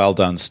really well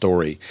done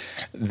story.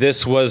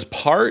 This was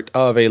part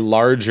of a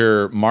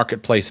larger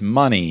Marketplace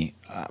Money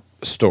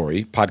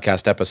story,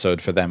 podcast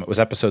episode for them. It was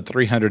episode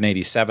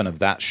 387 of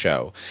that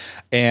show.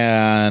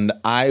 And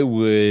I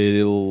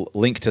will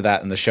link to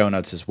that in the show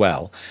notes as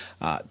well,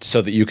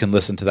 so that you can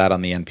listen to that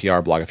on the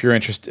NPR blog. If you're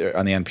interested,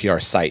 on the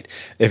NPR site.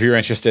 If you're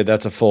interested,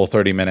 that's a full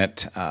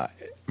 30-minute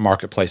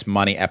Marketplace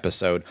Money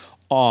episode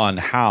on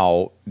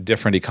how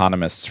different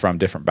economists from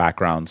different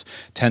backgrounds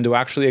tend to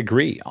actually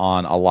agree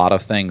on a lot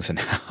of things and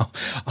how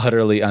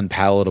utterly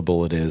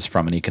unpalatable it is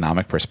from an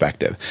economic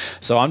perspective.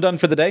 So I'm done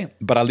for the day,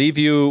 but I'll leave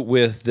you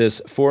with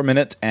this 4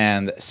 minute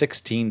and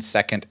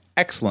 16-second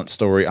excellent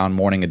story on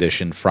Morning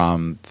Edition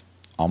from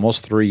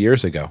almost 3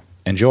 years ago.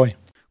 Enjoy.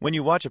 When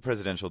you watch a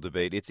presidential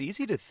debate, it's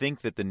easy to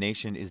think that the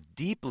nation is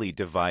deeply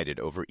divided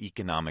over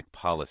economic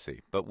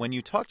policy. But when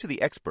you talk to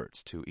the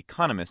experts, to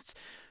economists,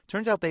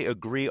 turns out they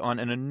agree on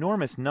an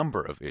enormous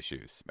number of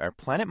issues. Our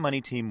Planet Money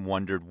team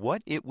wondered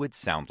what it would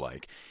sound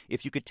like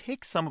if you could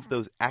take some of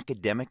those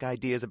academic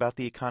ideas about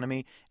the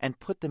economy and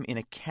put them in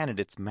a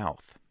candidate's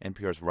mouth.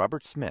 NPR's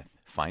Robert Smith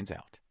finds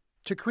out.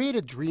 To create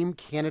a dream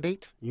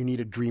candidate, you need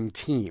a dream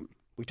team.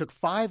 We took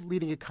 5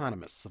 leading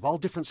economists of all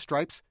different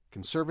stripes,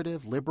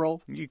 conservative,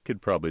 liberal. You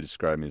could probably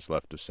describe me as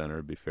left of center,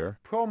 to be fair.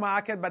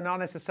 Pro-market, but not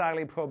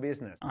necessarily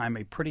pro-business. I'm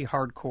a pretty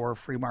hardcore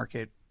free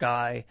market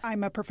guy.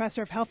 I'm a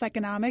professor of health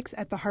economics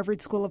at the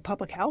Harvard School of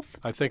Public Health.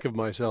 I think of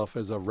myself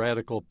as a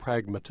radical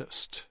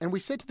pragmatist. And we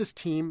said to this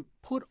team,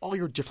 put all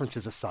your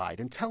differences aside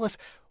and tell us,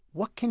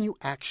 what can you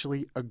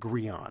actually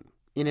agree on?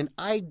 In an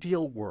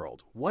ideal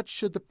world, what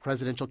should the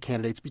presidential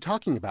candidates be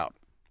talking about?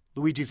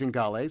 Luigi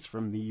Zingales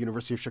from the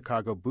University of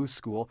Chicago Booth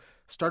School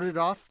started it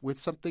off with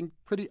something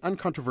pretty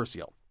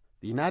uncontroversial.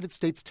 The United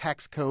States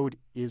tax code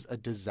is a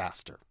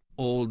disaster.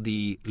 All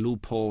the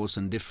loopholes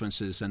and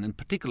differences, and in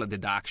particular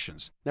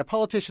deductions. Now,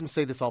 politicians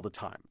say this all the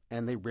time,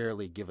 and they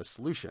rarely give a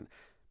solution.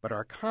 But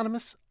our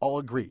economists all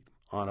agreed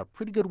on a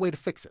pretty good way to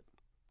fix it.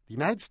 The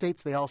United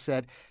States, they all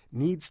said,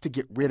 needs to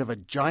get rid of a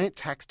giant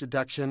tax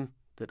deduction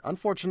that,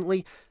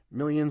 unfortunately,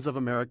 millions of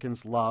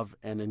Americans love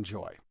and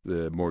enjoy.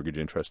 The mortgage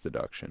interest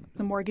deduction.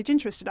 The mortgage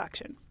interest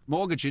deduction.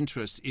 Mortgage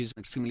interest is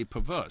extremely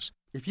perverse.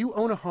 If you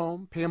own a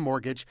home, pay a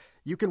mortgage,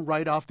 you can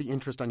write off the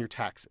interest on your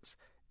taxes.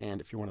 And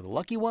if you're one of the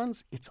lucky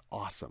ones, it's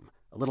awesome.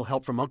 A little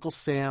help from Uncle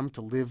Sam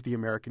to live the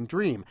American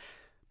dream.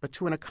 But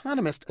to an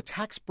economist, a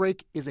tax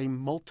break is a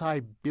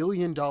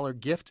multi-billion-dollar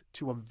gift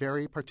to a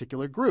very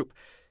particular group.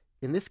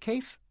 In this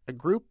case, a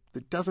group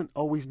that doesn't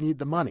always need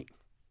the money.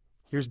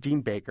 Here's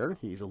Dean Baker.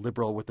 He's a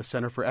liberal with the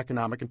Center for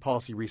Economic and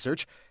Policy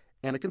Research,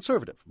 and a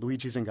conservative,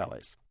 Luigi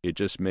Zingales. It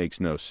just makes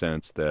no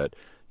sense that,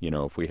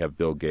 if we have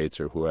Bill Gates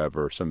or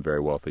whoever, some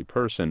very wealthy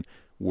person,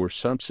 we're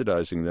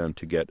subsidizing them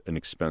to get an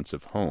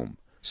expensive home.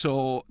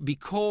 So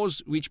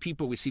because rich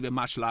people receive a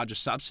much larger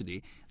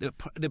subsidy,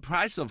 the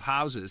price of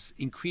houses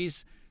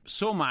increase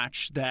so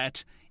much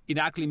that it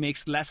actually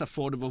makes less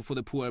affordable for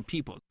the poorer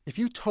people. If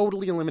you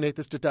totally eliminate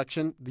this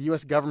deduction, the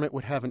U.S. government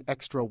would have an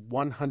extra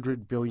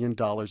 $100 billion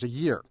a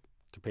year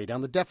to pay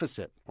down the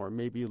deficit or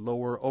maybe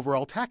lower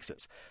overall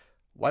taxes.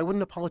 Why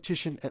wouldn't a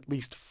politician at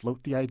least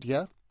float the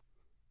idea?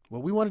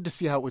 Well, we wanted to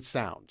see how it would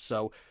sound,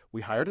 so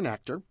we hired an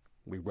actor,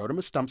 we wrote him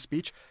a stump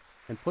speech,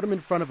 and put him in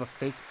front of a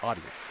fake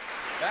audience.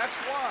 That's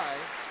why,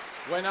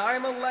 when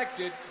I'm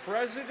elected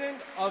President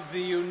of the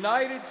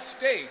United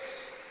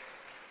States,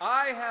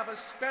 I have a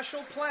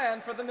special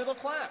plan for the middle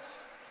class.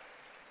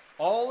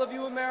 All of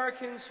you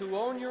Americans who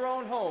own your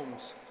own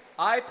homes,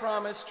 I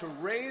promise to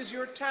raise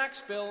your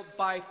tax bill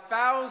by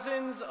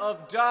thousands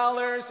of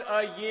dollars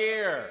a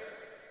year.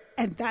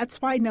 And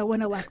that's why no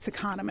one elects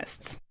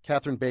economists.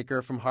 Catherine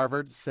Baker from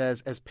Harvard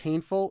says as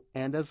painful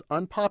and as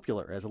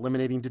unpopular as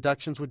eliminating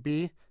deductions would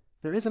be,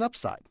 there is an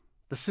upside.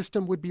 The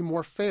system would be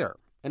more fair,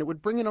 and it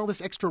would bring in all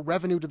this extra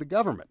revenue to the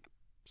government.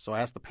 So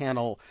I asked the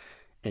panel,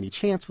 any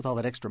chance with all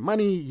that extra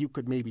money you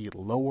could maybe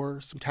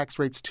lower some tax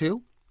rates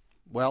too?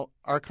 Well,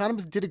 our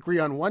economists did agree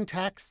on one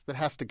tax that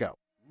has to go.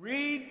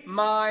 Read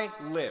my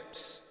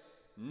lips.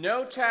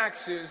 No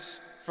taxes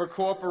for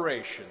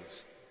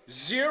corporations.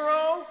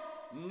 Zero,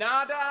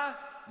 nada,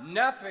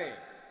 nothing.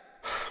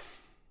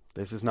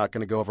 This is not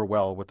going to go over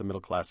well with the middle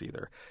class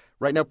either.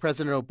 Right now,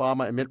 President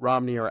Obama and Mitt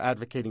Romney are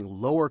advocating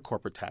lower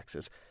corporate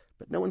taxes,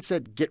 but no one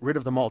said get rid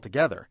of them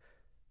altogether.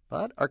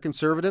 But our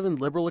conservative and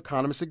liberal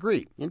economists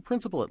agree, in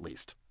principle at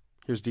least.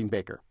 Here's Dean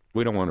Baker.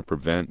 We don't want to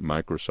prevent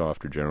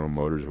Microsoft or General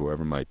Motors,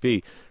 whoever it might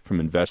be, from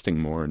investing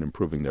more and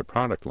improving their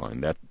product line.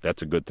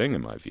 That's a good thing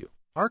in my view.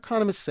 Our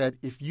economists said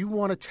if you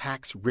want to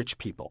tax rich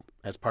people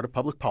as part of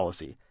public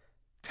policy,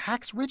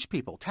 tax rich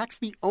people, tax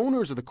the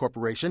owners of the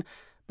corporation,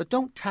 but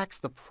don't tax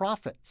the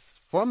profits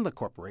from the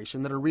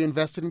corporation that are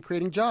reinvested in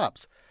creating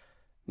jobs.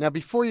 Now,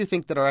 before you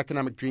think that our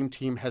economic dream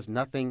team has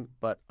nothing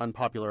but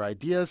unpopular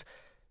ideas,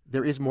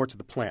 there is more to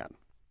the plan.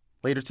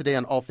 Later today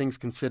on All Things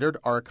Considered,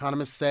 our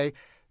economists say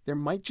there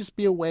might just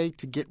be a way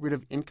to get rid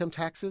of income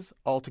taxes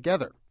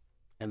altogether.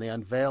 And they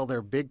unveil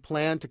their big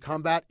plan to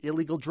combat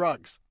illegal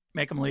drugs.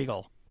 Make them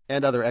legal.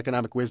 And other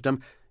economic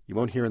wisdom you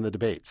won't hear in the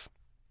debates.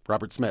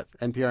 Robert Smith,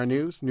 NPR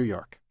News, New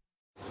York.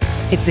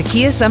 It's the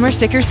Kia Summer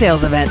Sticker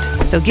Sales Event,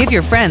 so give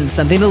your friends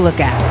something to look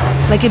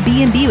at, like a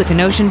B&B with an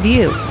ocean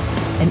view,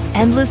 an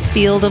endless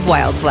field of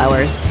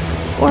wildflowers,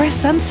 or a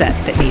sunset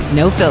that needs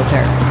no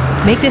filter.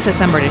 Make this a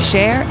summer to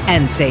share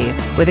and save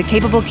with a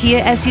capable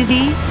Kia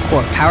SUV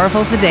or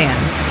powerful sedan.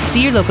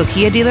 See your local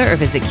Kia dealer or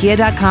visit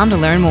kia.com to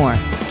learn more.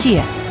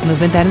 Kia,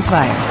 movement that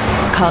inspires.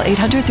 Call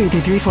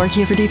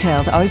 800-3334-KIA for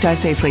details. Always drive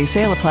safely.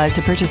 Sale applies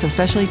to purchase of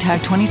specially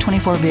tagged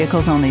 2024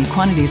 vehicles only.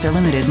 Quantities are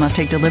limited. Must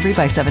take delivery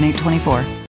by 7/8/24.